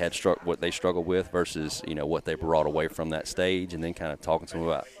what they had what they struggled with versus what they brought away from that stage, and then kind of talking to them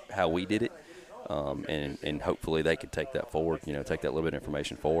about how we did it, and hopefully they could take that forward, take that little bit of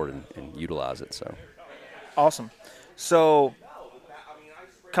information forward and utilize it. So Awesome. So,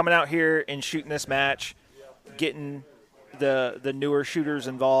 coming out here and shooting this match, getting the newer shooters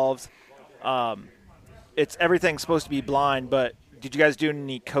involved, it's everything's supposed to be blind, but did you guys do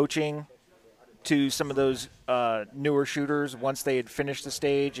any coaching to some of those newer shooters once they had finished the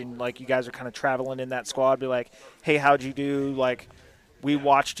stage, and like you guys are kind of traveling in that squad, be like, hey, how'd you do? Like, we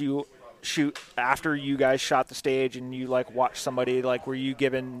watched you shoot after you guys shot the stage, and you like watched somebody, like, were you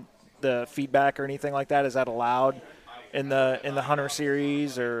given the feedback or anything like that? Is that allowed in the Hunter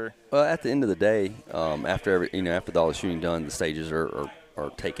series? Or well, at the end of the day, after all the shooting done, the stages are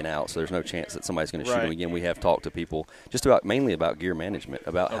taken out, so there's no chance that somebody's going to shoot them again. We have talked to people just mainly about gear management,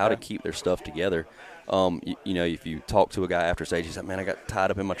 about how to keep their stuff together. If you talk to a guy after stage, he's like, man, I got tied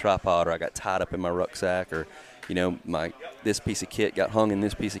up in my tripod, or I got tied up in my rucksack, or this piece of kit got hung in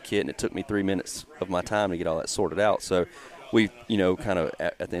this piece of kit, and it took me 3 minutes of my time to get all that sorted out. So we, kind of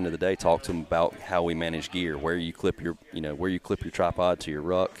at the end of the day, talk to them about how we manage gear, where you clip your tripod to your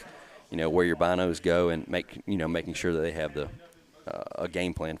ruck, where your binos go, and making sure that they have a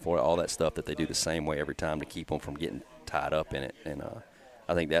game plan for it, all that stuff that they do the same way every time to keep them from getting tied up in it. And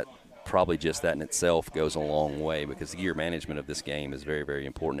I think that probably just that in itself goes a long way, because the gear management of this game is very, very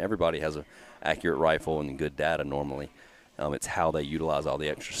important. Everybody has an accurate rifle and good data normally. It's how they utilize all the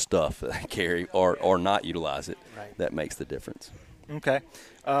extra stuff that they carry or not utilize it that makes the difference. Okay.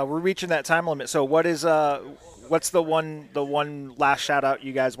 We're reaching that time limit. So what's the one last shout out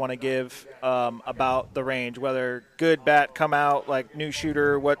you guys want to give about the range? Whether good, bad, come out, like new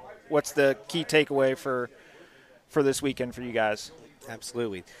shooter. What's the key takeaway for this weekend for you guys?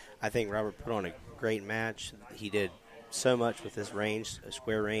 Absolutely. I think Robert put on a great match. He did so much with this range, a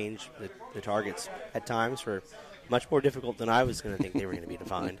square range. The targets at times were much more difficult than I was going to think they were going to be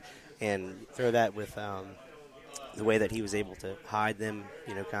defined. And throw that with the way that he was able to hide them,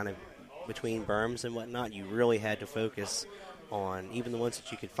 kind of between berms and whatnot. You really had to focus on, even the ones that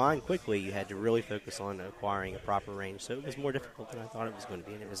you could find quickly, you had to really focus on acquiring a proper range. So it was more difficult than I thought it was going to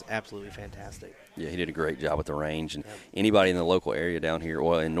be, and it was absolutely fantastic. Yeah, he did a great job with the range. And anybody in the local area down here,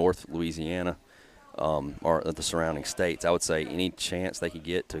 or in North Louisiana, or the surrounding states, I would say any chance they could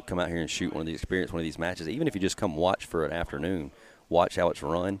get to come out here and shoot experience one of these matches, even if you just come watch for an afternoon, watch how it's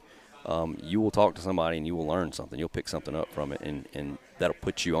run, you will talk to somebody and you will learn something. You'll pick something up from it, and that'll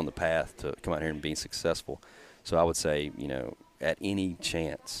put you on the path to come out here and be successful. So I would say, at any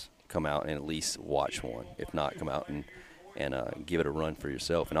chance, come out and at least watch one. If not, come out and give it a run for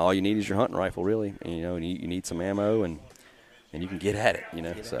yourself. And all you need is your hunting rifle, really. And, you need some ammo, and you can get at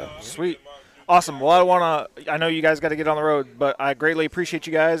it, So Sweet. Awesome. Well, I know you guys got to get on the road, but I greatly appreciate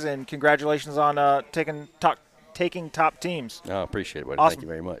you guys, and congratulations on taking top teams. I appreciate it, buddy. Awesome. Thank you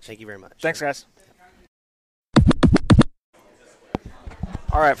very much. Thank you very much. Thanks, guys.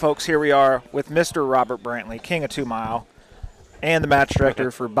 All right, folks, here we are with Mr. Robert Brantley, King of 2 Mile, and the match director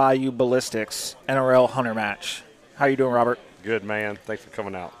for Bayou Ballistics NRL Hunter match. How you doing, Robert? Good, man. Thanks for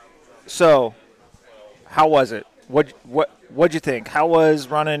coming out. So, how was it? What'd you think? How was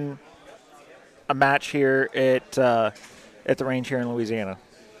running a match here at the range here in Louisiana?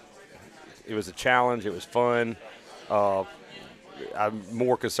 It was a challenge. It was fun. I'm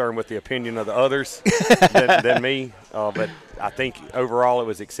more concerned with the opinion of the others than me. But I think overall it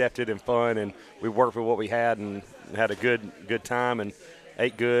was accepted and fun, and we worked with what we had and had a good time and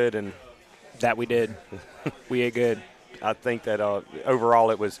ate good. And That we did. We ate good. I think that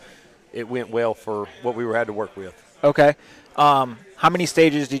overall it went well for what we had to work with. Okay. How many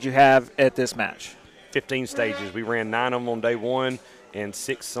stages did you have at this match? 15 stages. We ran 9 of them on day 1 and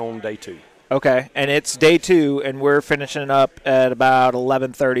 6 on day 2. Okay, and it's day 2, and we're finishing up at about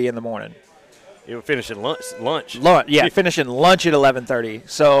 11:30 in the morning. It was finishing lunch. Finishing lunch at 11:30.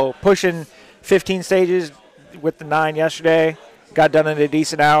 So pushing 15 stages with the 9 yesterday. Got done in a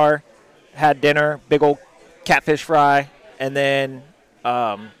decent hour. Had dinner, big old catfish fry, and then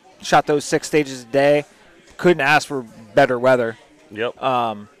shot those 6 stages a day. Couldn't ask for better weather. Yep.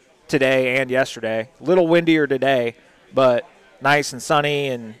 Today and yesterday. A little windier today, but nice and sunny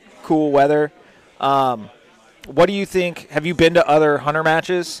and cool weather. What do you think? Have you been to other hunter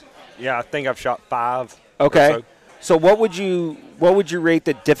matches? Yeah, I think I've shot 5. Okay. So what would you rate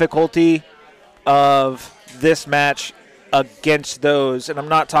the difficulty of this match against those? And I'm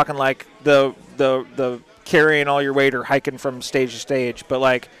not talking like the carrying all your weight or hiking from stage to stage, but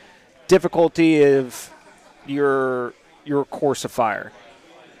like difficulty of your course of fire.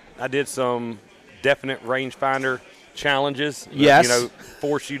 I did some definite rangefinder challenges. Yes.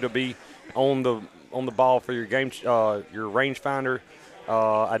 Force you to be on the ball for your game, your rangefinder.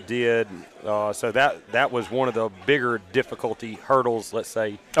 I did. So that was one of the bigger difficulty hurdles, let's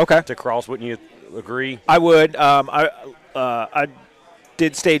say. Okay. To cross. Wouldn't you agree? I would. I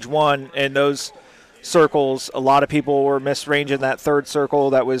did stage 1, and those circles, a lot of people were misranging that third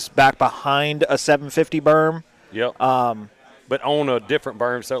circle that was back behind a 750 berm. Yep. But on a different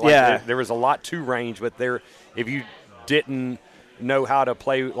berm, so there was a lot to range. But if you didn't know how to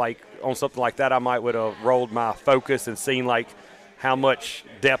play like on something like that, I might would have rolled my focus and seen like how much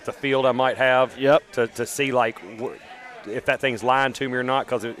depth of field I might have. Yep. To see like if that thing's lying to me or not,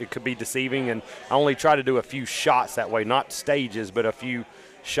 because it could be deceiving. And I only try to do a few shots that way, not stages, but a few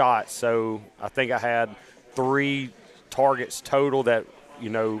shots. So I think I had 3 targets total that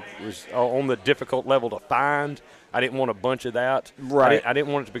was on the difficult level to find. I didn't want a bunch of that. Right. I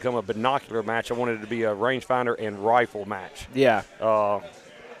didn't want it to become a binocular match. I wanted it to be a rangefinder and rifle match. Yeah.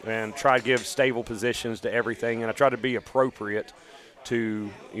 And try to give stable positions to everything. And I try to be appropriate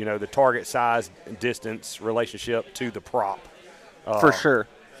to, the target size, distance, relationship to the prop. For sure.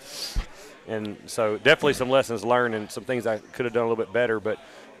 And so definitely some lessons learned and some things I could have done a little bit better. But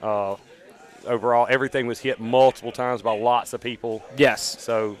overall, everything was hit multiple times by lots of people. Yes.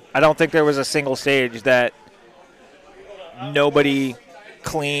 So I don't think there was a single stage that nobody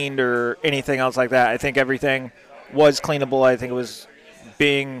cleaned or anything else like that. I think everything was cleanable. I think it was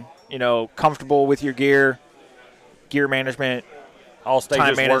being, comfortable with your gear management, all stages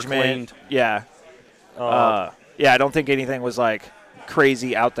time were management. cleaned. Yeah. I don't think anything was like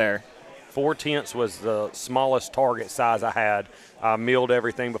crazy out there. 4/10 was the smallest target size I had. I milled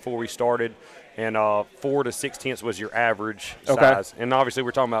everything before we started, and 4 to 6/10 was your average size. And obviously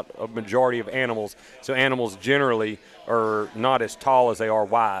we're talking about a majority of animals, so animals generally are not as tall as they are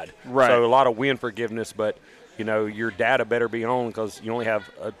wide. Right. So a lot of wind forgiveness, but your data better be on because you only have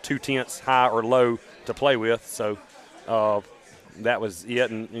 2/10 high or low to play with. So that was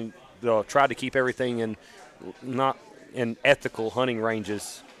it, and tried to keep everything in ethical hunting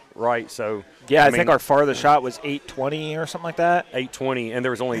ranges. Right, so yeah, I think our farthest shot was 820 or something like that. 820, and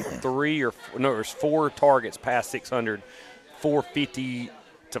there was only there was 4 targets past 600. 450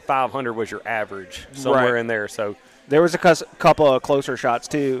 to 500 was your average, somewhere in there. So there was a couple of closer shots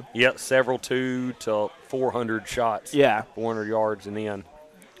too. Yep, several 2 to 400 shots. Yeah, 400 yards and in.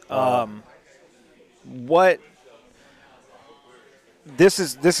 What? This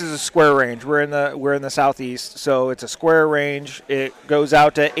is a square range. We're in the southeast, so it's a square range. It goes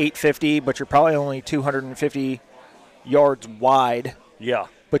out to 850, but you're probably only 250 yards wide. Yeah.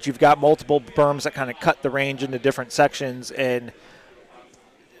 But you've got multiple berms that kind of cut the range into different sections, and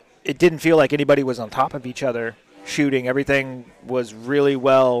it didn't feel like anybody was on top of each other shooting. Everything was really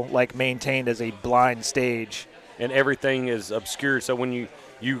well maintained as a blind stage. And everything is obscured, so when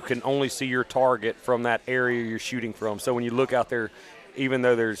you can only see your target from that area you're shooting from. So when you look out there, even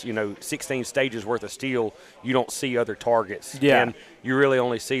though there's 16 stages worth of steel, you don't see other targets. Yeah. And you really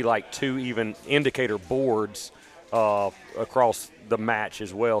only see 2 even indicator boards across the match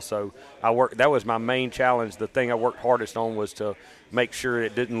as well. So that was my main challenge. The thing I worked hardest on was to make sure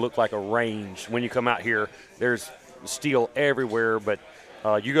it didn't look like a range. When you come out here, there's steel everywhere, but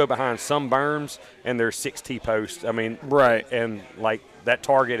you go behind some berms and there's 6 T-posts. I mean, right. And that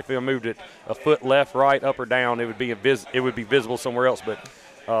target, if I moved it a foot left, right, up or down, it would be visible somewhere else. But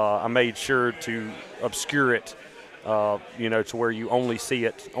I made sure to obscure it, to where you only see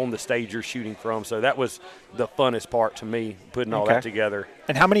it on the stage you're shooting from. So that was the funnest part to me, putting all that together.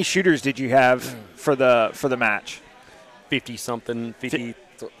 And how many shooters did you have for the match? 50-something,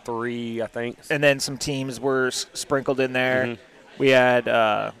 53, I think. And then some teams were sprinkled in there. Mm-hmm. We had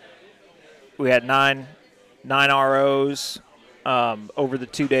 9 ROs over the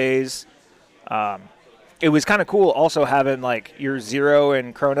 2 days. It was kind of cool also having your zero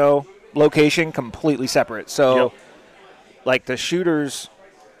and chrono location completely separate. So the shooters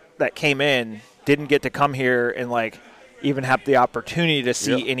that came in didn't get to come here and even have the opportunity to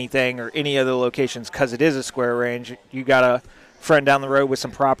see anything or any other locations because it is a square range. You got a friend down the road with some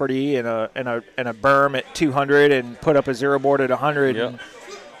property and a berm at 200 and put up a zero board at 100 and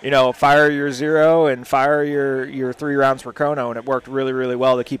fire your zero and fire your 3 rounds per chrono, and it worked really, really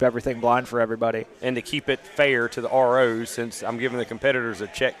well to keep everything blind for everybody. And to keep it fair to the ROs, since I'm giving the competitors a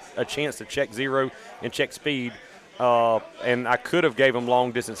chance to check zero and check speed, and I could have gave them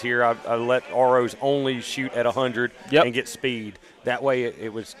long distance here. I let ROs only shoot at 100 and get speed. That way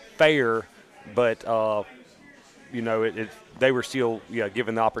it was fair, but they were still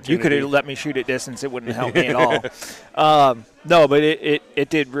given the opportunity. You could have let me shoot at distance; it wouldn't help me at all. No, but it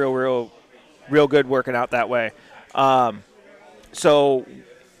did real good working out that way. So,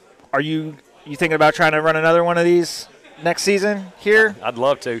 are you thinking about trying to run another one of these next season here? I'd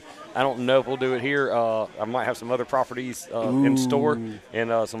love to. I don't know if we'll do it here. I might have some other properties in store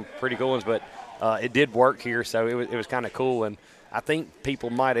and some pretty cool ones, but it did work here, so it was kind of cool. And I think people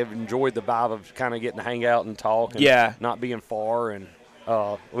might have enjoyed the vibe of kind of getting to hang out and talk and not being far. And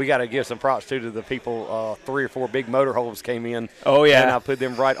we got to give some props, too, to the people. 3 or 4 big motorholes came in. Oh, yeah. And I put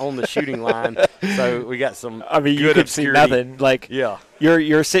them right on the shooting line. So we got some good you could obscurity. see nothing.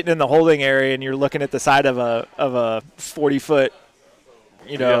 You're sitting in the holding area and you're looking at the side of a 40-foot,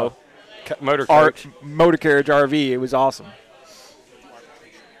 motor carriage RV. It was awesome.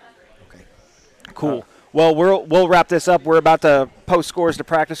 Okay. Cool. Well, we'll wrap this up. We're about to post scores to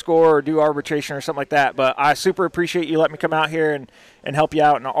practice score or do arbitration or something like that. But I super appreciate you letting me come out here and help you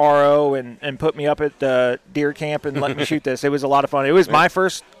out in the RO and put me up at the deer camp and let me shoot this. It was a lot of fun. It was my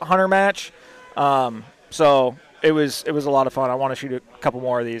first hunter match, so it was a lot of fun. I want to shoot a couple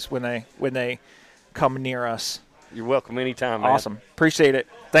more of these when they come near us. You're welcome anytime, man. Awesome. Appreciate it.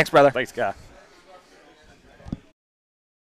 Thanks, brother. Thanks, guy.